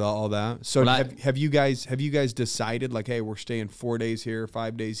 100%. All that. So have you guys decided, like, hey, we're staying 4 days here,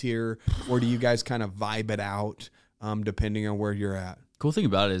 5 days here, or do you guys kind of vibe it out depending on where you're at? Cool thing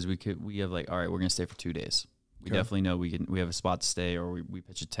about it is we have like, all right, we're going to stay for 2 days. We definitely know we have a spot to stay, or we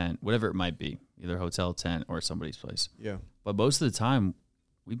pitch a tent, whatever it might be, either a hotel tent or somebody's place. Yeah. But most of the time,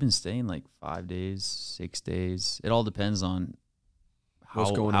 we've been staying like 5 days, 6 days. It all depends on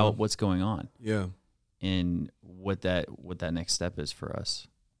what's going on. Yeah. And what that next step is for us.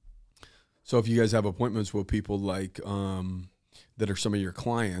 So if you guys have appointments with people like that are some of your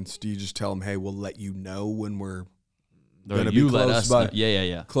clients, do you just tell them, hey, we'll let you know when we're going to be close by?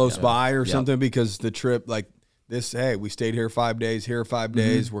 Yeah. Close by or something, because the trip, like this, hey, we stayed here 5 days, here 5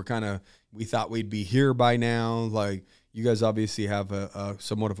 days. We thought we'd be here by now. Like, you guys obviously have a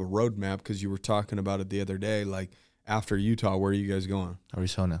somewhat of a roadmap, because you were talking about it the other day. Like, after Utah, where are you guys going?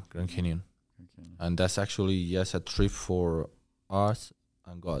 Arizona, Grand Canyon. And that's actually, a trip for us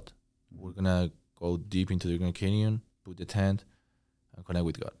and God. We're going to go deep into the Grand Canyon, put the tent, and connect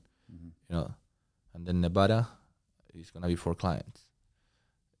with God. And then Nevada is going to be for clients,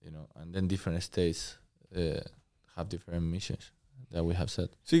 and then different states have different missions that we have set.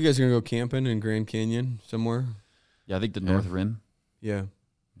 So you guys are going to go camping in Grand Canyon somewhere? Yeah, I think the North Rim. Yeah,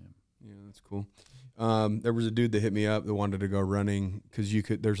 that's cool. There was a dude that hit me up that wanted to go running, because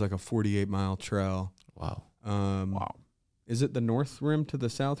there's like a 48-mile trail. Wow. Wow. Is it the North Rim to the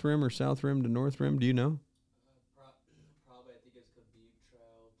South Rim, or South Rim to North Rim? Do you know? Probably, I think it's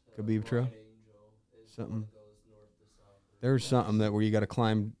Khabib Trail. Khabib Trail? Something. There's something that where you got to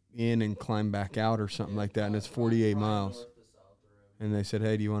climb in and climb back out or something like that, and it's 48 miles. And they said,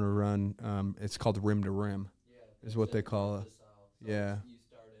 hey, do you want to run? It's called Rim to Rim, is what they call it. Yeah. You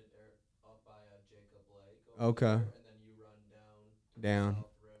start it up by Jacob Lake. Okay. And then you run down, South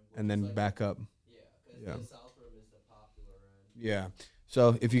Rim, and then back up. Yeah, because the South Rim is the popular end. Yeah.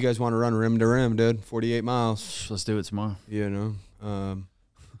 So if you guys want to run Rim to Rim, dude, 48 miles. Let's do it tomorrow.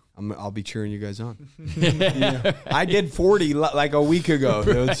 I'm I'll be cheering you guys on. Yeah. I did 40 like a week ago,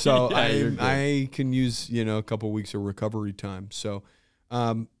 dude, so I can use a couple weeks of recovery time. So,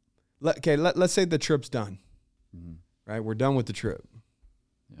 let's say the trip's done. Right, we're done with the trip.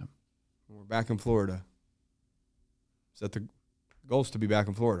 Yeah, we're back in Florida. Is that the goal? Is to be back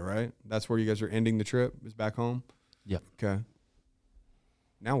in Florida, right? That's where you guys are ending the trip. Is back home. Yep. Okay.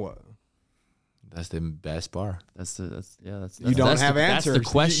 Now what? That's the best part. You don't have answers. That's the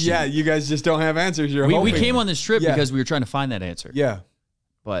question. You guys just don't have answers. We came on this trip because we were trying to find that answer. Yeah.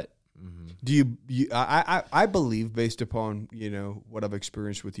 But do you I believe, based upon what I've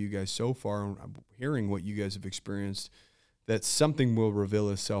experienced with you guys so far, and I'm hearing what you guys have experienced, that something will reveal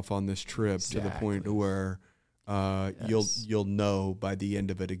itself on this trip to the point where you'll know by the end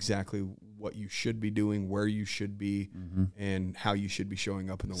of it exactly what you should be doing, where you should be, and how you should be showing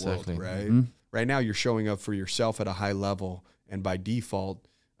up in the world, right? Right now you're showing up for yourself at a high level, and by default,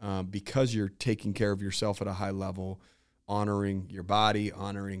 because you're taking care of yourself at a high level, honoring your body,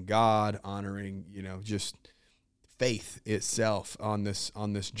 honoring God, honoring just faith itself on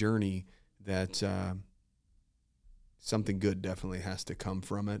this journey, that something good definitely has to come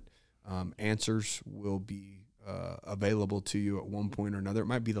from it. Answers will be available to you at one point or another. It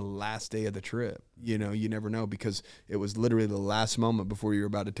might be the last day of the trip. You never know, because it was literally the last moment before you were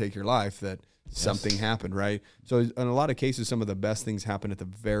about to take your life that something happened, right? So in a lot of cases, some of the best things happen at the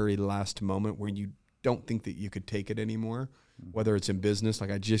very last moment, where you don't think that you could take it anymore, whether it's in business,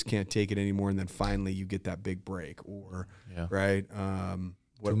 like I just can't take it anymore, and then finally you get that big break, or right?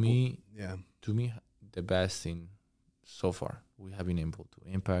 To me, the best thing so far we have been able to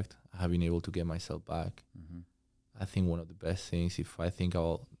impact. I have been able to get myself back. I think one of the best things, if I think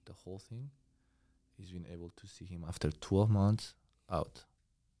about the whole thing, is being able to see him after 12 months out,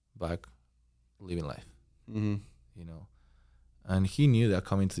 back, living life. And he knew that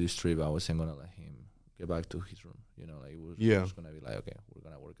coming to this trip, I wasn't gonna let him get back to his room. We're just gonna be like, okay, we're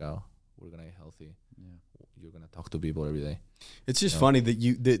gonna work out, we're gonna eat healthy. You're gonna talk to people every day. It's just funny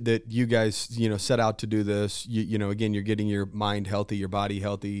that you guys set out to do this. Again, you're getting your mind healthy, your body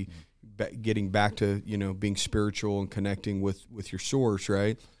healthy, getting back to being spiritual and connecting with your source,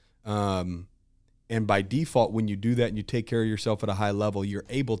 right? And by default, when you do that and you take care of yourself at a high level, you're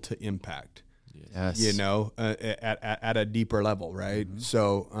able to impact. Yes. At a deeper level, right?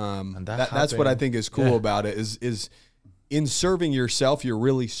 So that's what I think is cool about it, is in serving yourself, you're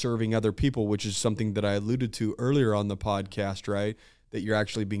really serving other people, which is something that I alluded to earlier on the podcast, right? That you're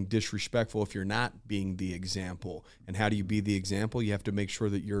actually being disrespectful if you're not being the example. And how do you be the example? You have to make sure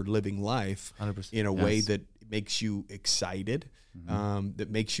that you're living life 100%. In a way that makes you excited, that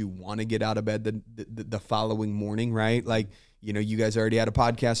makes you want to get out of bed the following morning, right? Like, you guys already had a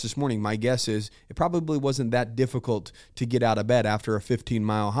podcast this morning. My guess is it probably wasn't that difficult to get out of bed after a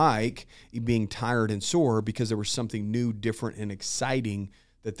 15-mile hike, being tired and sore, because there was something new, different, and exciting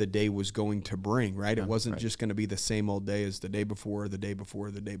that the day was going to bring, right? It wasn't just going to be the same old day as the day before, the day before,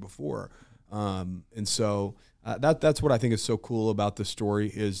 the day before. And so that's what I think is so cool about the story,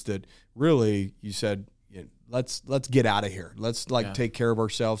 is that really you said, let's get out of here. Let's take care of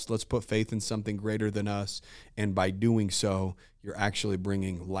ourselves. Let's put faith in something greater than us. And by doing so, you're actually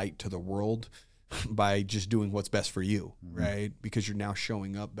bringing light to the world by just doing what's best for you, right? Because you're now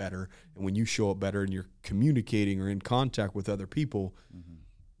showing up better. And when you show up better and you're communicating or in contact with other people,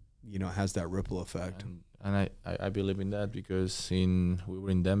 it has that ripple effect. And I believe in that, because we were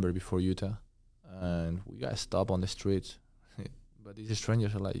in Denver before Utah, and we got stopped on the streets. But these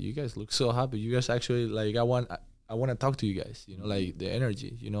strangers are like, you guys look so happy. You guys actually, like, I want to talk to you guys. Like the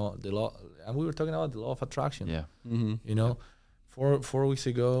energy. The law. And we were talking about the law of attraction. Yeah. 4 weeks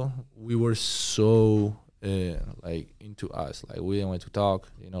ago, we were so into us. Like, we didn't want to talk.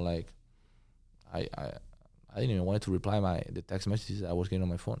 Like, I didn't even want to reply the text messages I was getting on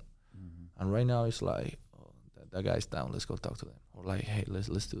my phone. And right now it's like, that guy's down. Let's go talk to them. Or like, hey, let's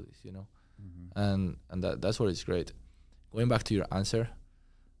do this. And that's what is great. Going back to your answer,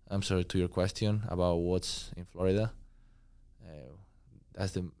 to your question about what's in Florida,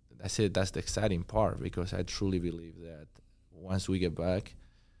 that's the exciting part, because I truly believe that once we get back,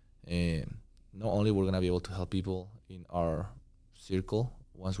 not only we're gonna be able to help people in our circle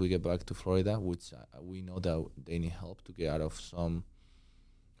once we get back to Florida, which we know that they need help to get out of some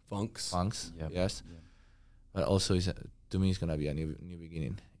funks, yes. But also, to me, it's gonna be a new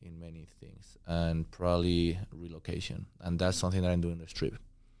beginning in many things, and probably relocation. And that's something that I'm doing this trip,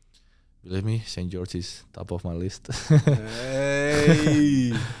 believe me, St. George is top of my list. Hey,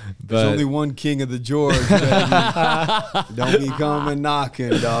 there's But- only one king of the George. Baby. Don't be coming knocking,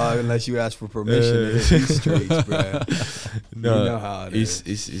 dog, unless you ask for permission to hit these streets, bro. No, you know how it is.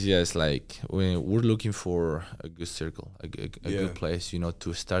 it's just like when we're looking for a good circle, a Yeah. good place,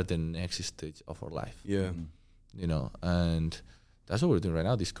 to start the next stage of our life. Yeah, And that's what we're doing right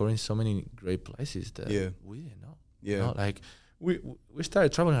now, discovering so many great places that Yeah. we didn't know. yeah, Like we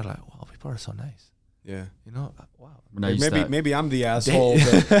started traveling, and like, wow, people are so nice. yeah. Like, wow. When I used Maybe to- maybe I'm the asshole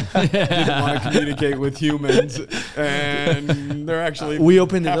that didn't want to communicate with humans, and they're actually We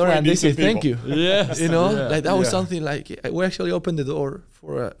opened the door halfway and they say decent thank people. you. Yes. Like that was Yeah. something like we actually opened the door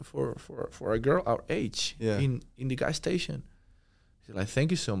for a girl our age Yeah. in the gas station. She's like, thank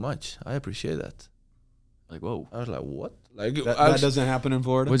you so much. I appreciate that. Like, whoa. I was like, what? Like That doesn't happen in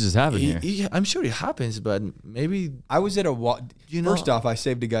Florida. What just happened here? I'm sure it happens, but maybe I was at a first off, I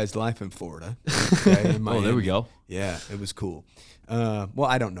saved a guy's life in Florida. Okay, in Oh, there we Miami. go. Yeah, it was cool. Well,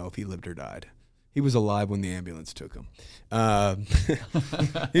 I don't know if he lived or died. He was alive when the ambulance took him.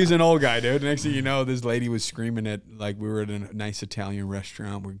 He's an old guy, dude. Next thing you know, this lady was screaming at, like, we were at a nice Italian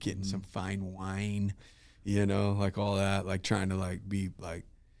restaurant. We're getting some fine wine, like all that, like trying to like be like,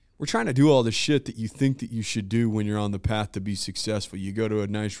 we're trying to do all the shit that you think that you should do when you're on the path to be successful. You go to a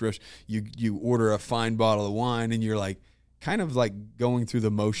nice restaurant, you order a fine bottle of wine, and you're like kind of like going through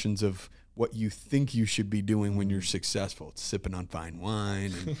the motions of what you think you should be doing when you're successful. It's sipping on fine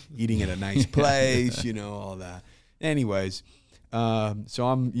wine and eating at a nice place, all that. Anyways, so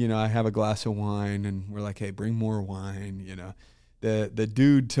I'm, I have a glass of wine, and we're like, hey, bring more wine. The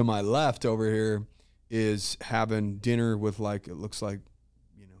dude to my left over here is having dinner with, like, it looks like,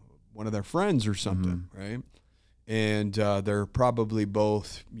 one of their friends or something, right? And they're probably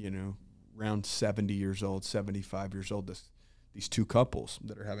both, around 70 years old, 75 years old, these two couples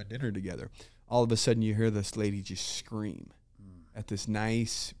that are having dinner together. All of a sudden you hear this lady just scream at this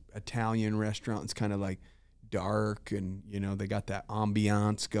nice Italian restaurant. It's kind of like dark, and, they got that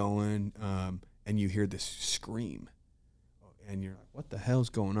ambiance going, and you hear this scream. And you're like, what the hell's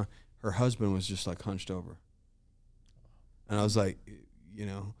going on? Her husband was just like hunched over. And I was like,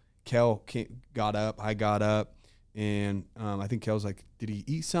 Kel got up, I got up, and I think Kel's like, did he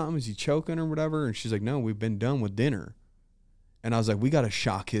eat something? Is he choking or whatever? And she's like, no, we've been done with dinner. And I was like, we got to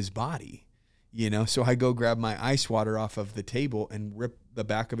shock his body, So I go grab my ice water off of the table and rip the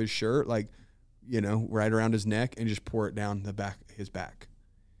back of his shirt, like, right around his neck, and just pour it down his back.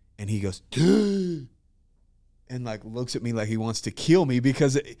 And he goes, and like looks at me like he wants to kill me,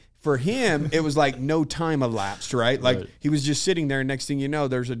 because for him, it was like no time elapsed, right? Like he was just sitting there. Next thing you know,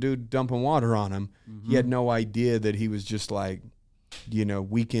 there's a dude dumping water on him. He had no idea that he was just like,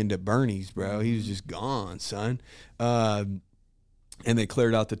 weekend at Bernie's, bro. He was just gone, son. And they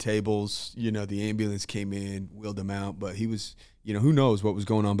cleared out the tables. The ambulance came in, wheeled him out. But he was, who knows what was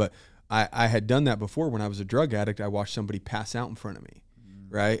going on. But I had done that before when I was a drug addict. I watched somebody pass out in front of me,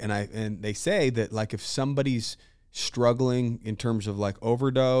 right? And they say that, like, if somebody's struggling in terms of like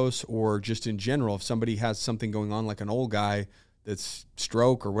overdose, or just in general, if somebody has something going on, like an old guy that's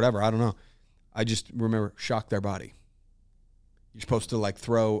stroke or whatever, I don't know. I just remember, shock their body. You're supposed to like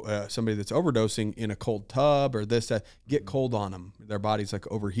throw somebody that's overdosing in a cold tub or this, that, get cold on them. Their body's like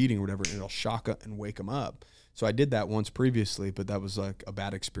overheating or whatever, and it'll shock and wake them up. So I did that once previously, but that was like a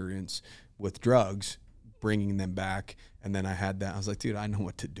bad experience with drugs, bringing them back. And then I had that. I was like, dude, I know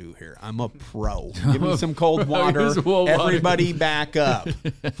what to do here. I'm a pro. Give me some cold water. Here's cold water. Everybody back up.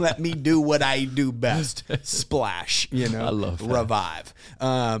 Let me do what I do best. Splash, I love that. revive.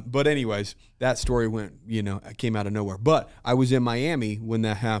 But anyways, that story went, came out of nowhere. But I was in Miami when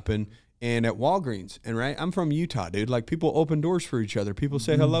that happened, and at Walgreens. And right, I'm from Utah, dude. Like, people open doors for each other. People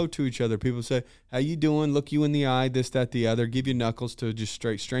say hello to each other. People say, how you doing? Look you in the eye, this, that, the other. Give you knuckles to just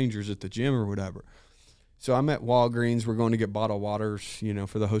straight strangers at the gym or whatever. So I'm at Walgreens. We're going to get bottled waters,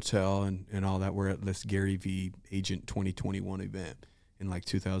 for the hotel and all that. We're at this Gary V Agent 2021 event in like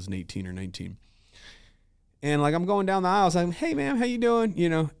 2018 or 19. And like, I'm going down the aisles. I'm, hey, ma'am, how you doing?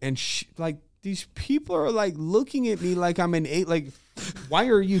 And like, these people are like looking at me like I'm an eight. Like, why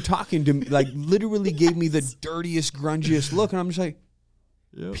are you talking to me? Like, literally gave me the dirtiest, grungiest look. And I'm just like,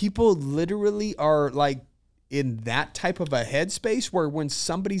 people literally are like in that type of a headspace where when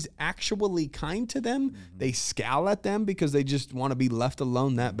somebody's actually kind to them, they scowl at them because they just want to be left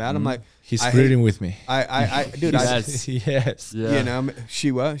alone that bad. I'm like, he's flirting with me. Dude, Yes. Yes. Yeah.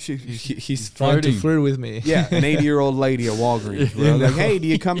 He's trying to flirt with me. Yeah, an 80-year-old lady at Walgreens. Bro. Like, hey, do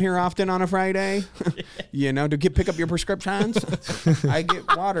you come here often on a Friday? To pick up your prescriptions? I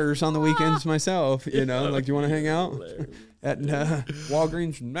get waters on the weekends myself. Like, do you want to hang out? at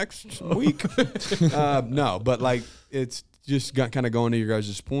Walgreens next week. No, but like it's just kind of going to your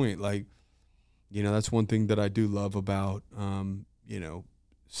guys' point. Like, you know, that's one thing that I do love about, you know,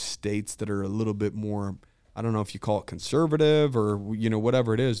 states that are a little bit more, I don't know if you call it conservative or, you know,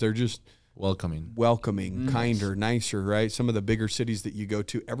 whatever it is. They're just welcoming, kinder, nicer, right? Some of the bigger cities that you go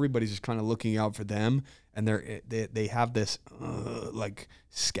to, everybody's just kind of looking out for them. And they have this like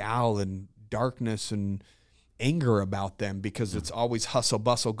scowl and darkness and anger about them because it's always hustle,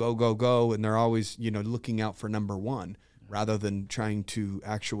 bustle, go, go, go. And they're always, you know, looking out for number one rather than trying to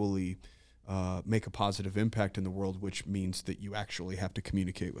actually make a positive impact in the world, which means that you actually have to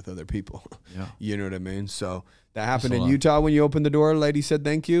communicate with other people. Yeah. You know what I mean? So that happened in Utah when you opened the door. Lady said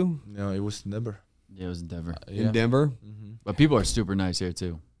thank you. No, it was Denver. Yeah, it was in Denver. In Denver? Mm-hmm. But people are super nice here,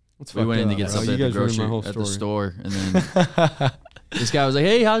 too. We went in to get something at the store, and then this guy was like,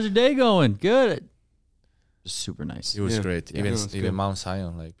 "Hey, how's your day going?" Good. Just super nice. It was great. Even Mount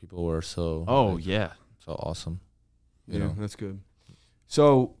Zion, like people were so. Oh like, yeah, so awesome. You know, that's good.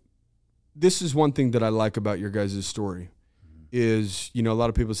 So, this is one thing that I like about your guys' story, is a lot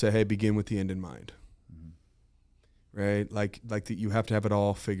of people say, "Hey, begin with the end in mind," right? Like that you have to have it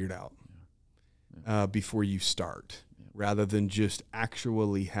all figured out before you start. Rather than just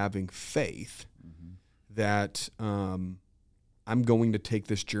actually having faith that I'm going to take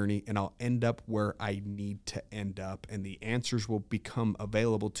this journey and I'll end up where I need to end up, and the answers will become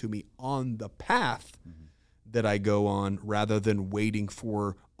available to me on the path that I go on, rather than waiting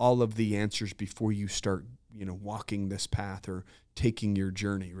for all of the answers before you start, walking this path or taking your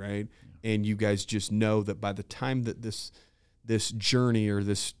journey, right? And you guys just know that by the time that this journey or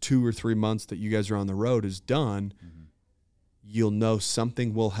this 2 or 3 months that you guys are on the road is done, you'll know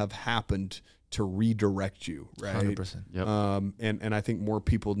something will have happened to redirect you, right? 100%. Yep. And I think more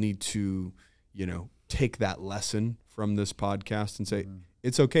people need to, take that lesson from this podcast and say,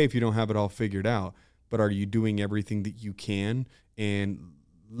 it's okay if you don't have it all figured out, but are you doing everything that you can and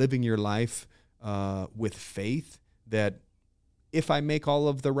living your life with faith that if I make all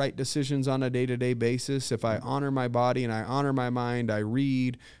of the right decisions on a day-to-day basis, if I honor my body and I honor my mind, I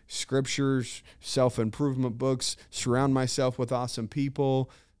read scriptures, self-improvement books, surround myself with awesome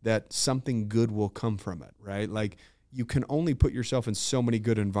people, that something good will come from it, right? Like, you can only put yourself in so many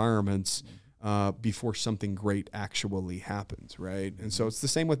good environments before something great actually happens, right? And so it's the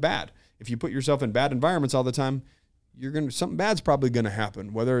same with bad. If you put yourself in bad environments all the time, something bad's probably going to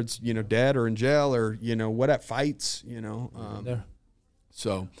happen, whether it's, dead or in jail or, what at fights,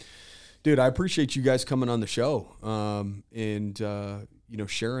 So, dude, I appreciate you guys coming on the show and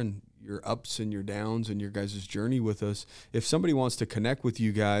sharing your ups and your downs and your guys' journey with us. If somebody wants to connect with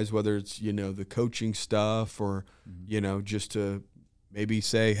you guys, whether it's, the coaching stuff or, just to maybe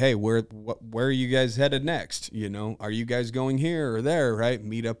say, hey, where are you guys headed next? Are you guys going here or there, right?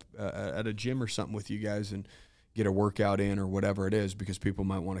 Meet up at a gym or something with you guys and get a workout in or whatever it is, because people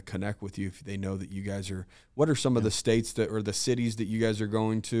might want to connect with you if they know that you guys are. What are some of the states or the cities that you guys are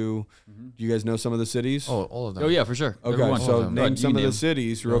going to? Do you guys know some of the cities? Oh, all of them. Oh yeah, for sure. Okay, Everyone. so name some of the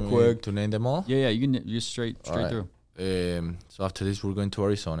cities real quick. To name them all? Yeah, you can just straight right. through. So after this, we're going to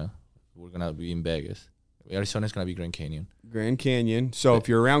Arizona. We're going to be in Vegas. Arizona is going to be Grand Canyon. Grand Canyon. So if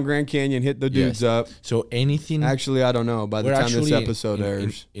you're around Grand Canyon, hit the dudes up. So anything. Actually, I don't know. By the time this episode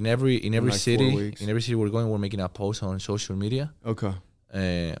airs, in every like city, 4 weeks. in every city we're going, we're making a post on social media. Okay.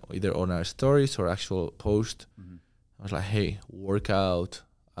 Either on our stories or actual post. I was like, hey, workout.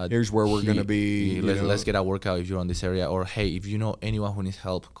 Here's where we're gonna be. Let's get a workout if you're on this area, or hey, if you know anyone who needs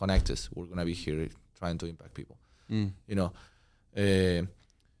help, connect us. We're gonna be here trying to impact people.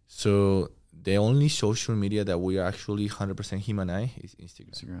 So the only social media that we are actually 100% him and I is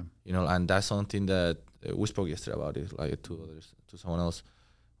Instagram. And that's something that we spoke yesterday about it, like to someone else.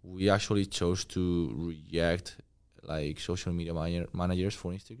 We actually chose to reject like social media managers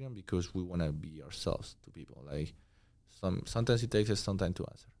for Instagram because we want to be ourselves to people. Like sometimes it takes us some time to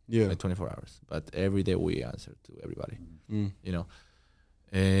answer, like 24 hours, but every day we answer to everybody.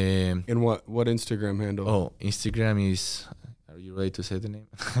 And what Instagram handle? Oh, Instagram is. Are you ready to say the name?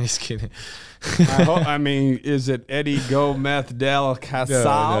 I'm just kidding. I mean, is it Eddie Gomez del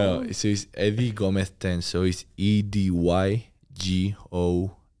Casal? No. So it's Eddie Gomez 10. So it's EDYGOMEZ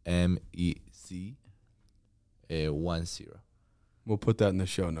 10. We'll put that in the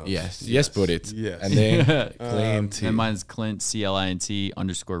show notes. Yes, put it. Yes. And then Clint. And mine's Clint, CLINT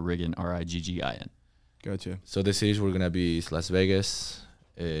 _Riggin, RIGGIN. Gotcha. So the cities we're going to be is Las Vegas,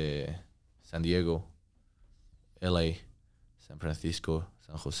 San Diego, LA, San Francisco,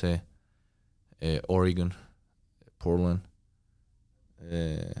 San Jose, Oregon, Portland.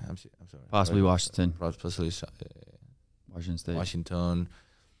 I'm sorry. Possibly Washington. Possibly Washington State. Washington,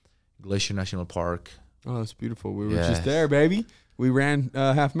 Glacier National Park. Oh, that's beautiful. We were Yes. just there, baby. We ran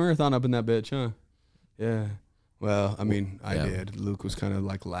half marathon up in that bitch, huh? Yeah. Well, I mean, I Yeah. did. Luke was kind of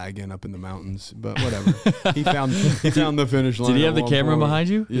like lagging up in the mountains, but whatever. he found the finish line. Did he have at the one camera point. behind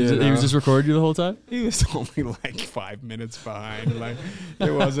you? Yeah, He was just recording you the whole time? He was only like 5 minutes behind. Like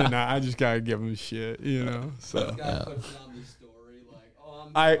it wasn't. I just gotta give him shit, you know. So Guy puts it on the story like, "Oh,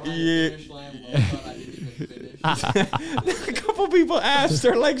 I'm I- behind yeah. the finish line. Well, I thought I didn't even finish." a couple people asked,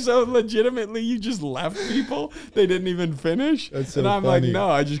 they're like, so legitimately, you just left people? They didn't even finish? That's so and I'm funny. like, no,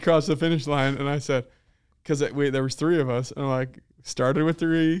 I just crossed the finish line. And I said, because there was 3 of us. And I'm like, started with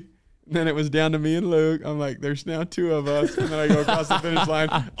 3. Then it was down to me and Luke. I'm like, there's now 2 of us. And then I go across the finish line.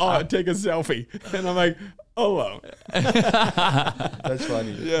 Oh, take a selfie. And I'm like, alone. That's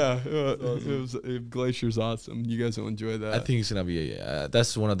funny. Yeah, Glacier's awesome. You guys will enjoy that. I think it's gonna be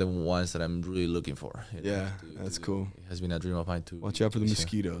that's one of the ones that I'm really looking for. You know, Yeah, that's cool. It has been a dream of mine too. Watch out for the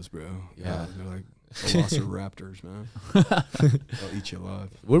mosquitoes, bro. Yeah. They're like velociraptors, man. They'll eat you alive.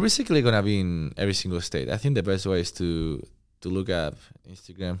 We're basically gonna be in every single state. I think the best way is to look at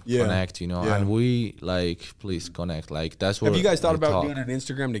Instagram, Yeah. connect, you know, Yeah. and we please connect. Like that's what. Have you guys thought I about talk. doing an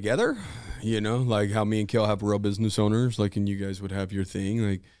Instagram together? You know, like how me and Kel have real business owners, like, and you guys would have your thing,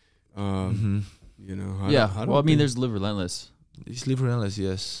 like, you know. Well, I mean, there's Live Relentless. It's Live Relentless,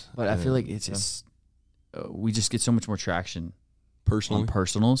 yes. But I feel like it's yeah. just, we just get so much more traction personally. on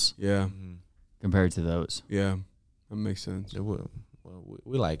personals Yeah, Mhm. compared to those. yeah, that makes sense. Yeah,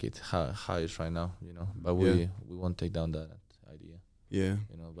 we like it how it's right now, you know, but we won't take down that idea, Yeah,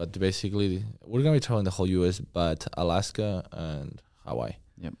 you know. But basically, we're gonna be traveling the whole U.S., but Alaska and Hawaii.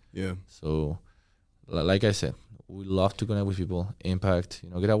 yeah, So, like I said, we love to connect with people, impact, you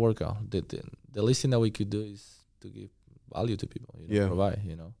know, get a workout. The least thing that we could do is to give value to people, you know, Yeah. provide,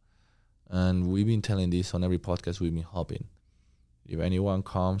 you know. And we've been telling this on every podcast we've been helping. If anyone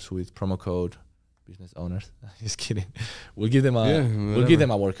comes with promo code business owners, just kidding, we'll give them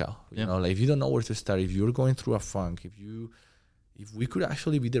a workout. You Yeah. know, like if you don't know where to start, if you're going through a funk, if we could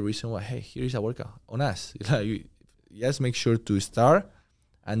actually be the reason why, hey, here is a workout on us. Like, yes, make sure to start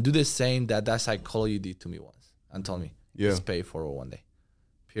and do the same that psychology did to me once and told me, Yeah. just pay for one day.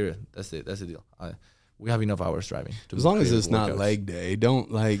 Period. That's it. That's the deal. We have enough hours driving. as long as create it's not workouts. leg day,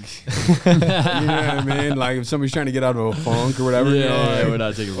 don't like, you know what I mean? Like if somebody's trying to get out of a funk or whatever, you know, like, we're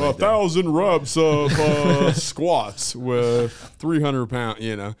not taking 1,000 reps of squats with 300 pounds.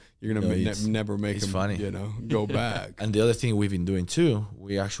 You know, you're gonna never make it's them. funny. You know, go back. And the other thing we've been doing too,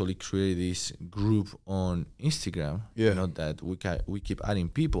 we actually created this group on Instagram. Yeah. You know, that we keep adding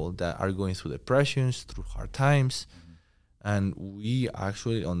people that are going through depressions, through hard times, and we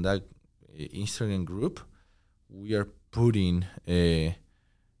actually on that Instagram group, we are putting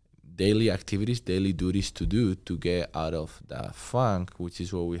daily activities, daily duties to do to get out of that funk, which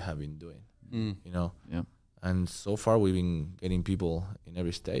is what we have been doing. You know. Yeah. And so far, we've been getting people in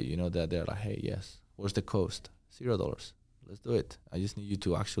every state, you know, that they're like, hey, yes, where's the cost? $0. Let's do it. I just need you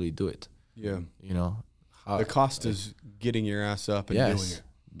to actually do it. Yeah, You know, the cost is getting your ass up and doing it.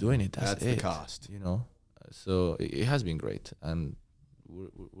 Doing it. That's the it, cost. You know, so it has been great, and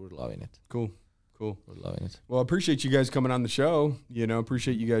we're loving it. Cool. We're loving it. Well, I appreciate you guys coming on the show. You know,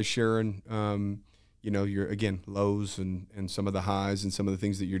 appreciate you guys sharing, you know, your, again, lows and some of the highs and some of the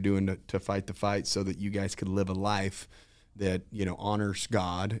things that you're doing to fight the fight so that you guys could live a life that, you know, honors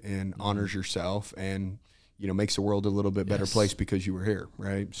God and honors yourself and, you know, makes the world a little bit better place because you were here,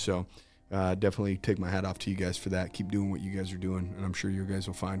 right? So definitely take my hat off to you guys for that. Keep doing what you guys are doing, and I'm sure you guys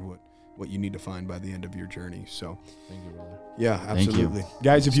will find what you need to find by the end of your journey. So Thank you, brother. yeah, Thank you. absolutely.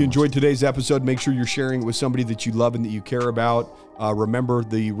 Guys, if you enjoyed today's episode, make sure you're sharing it with somebody that you love and that you care about. Remember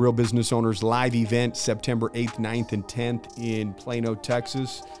the Real Business Owners live event, September 8th, 9th, and 10th in Plano,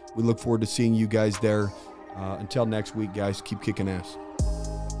 Texas. We look forward to seeing you guys there. Until next week, guys, keep kicking ass.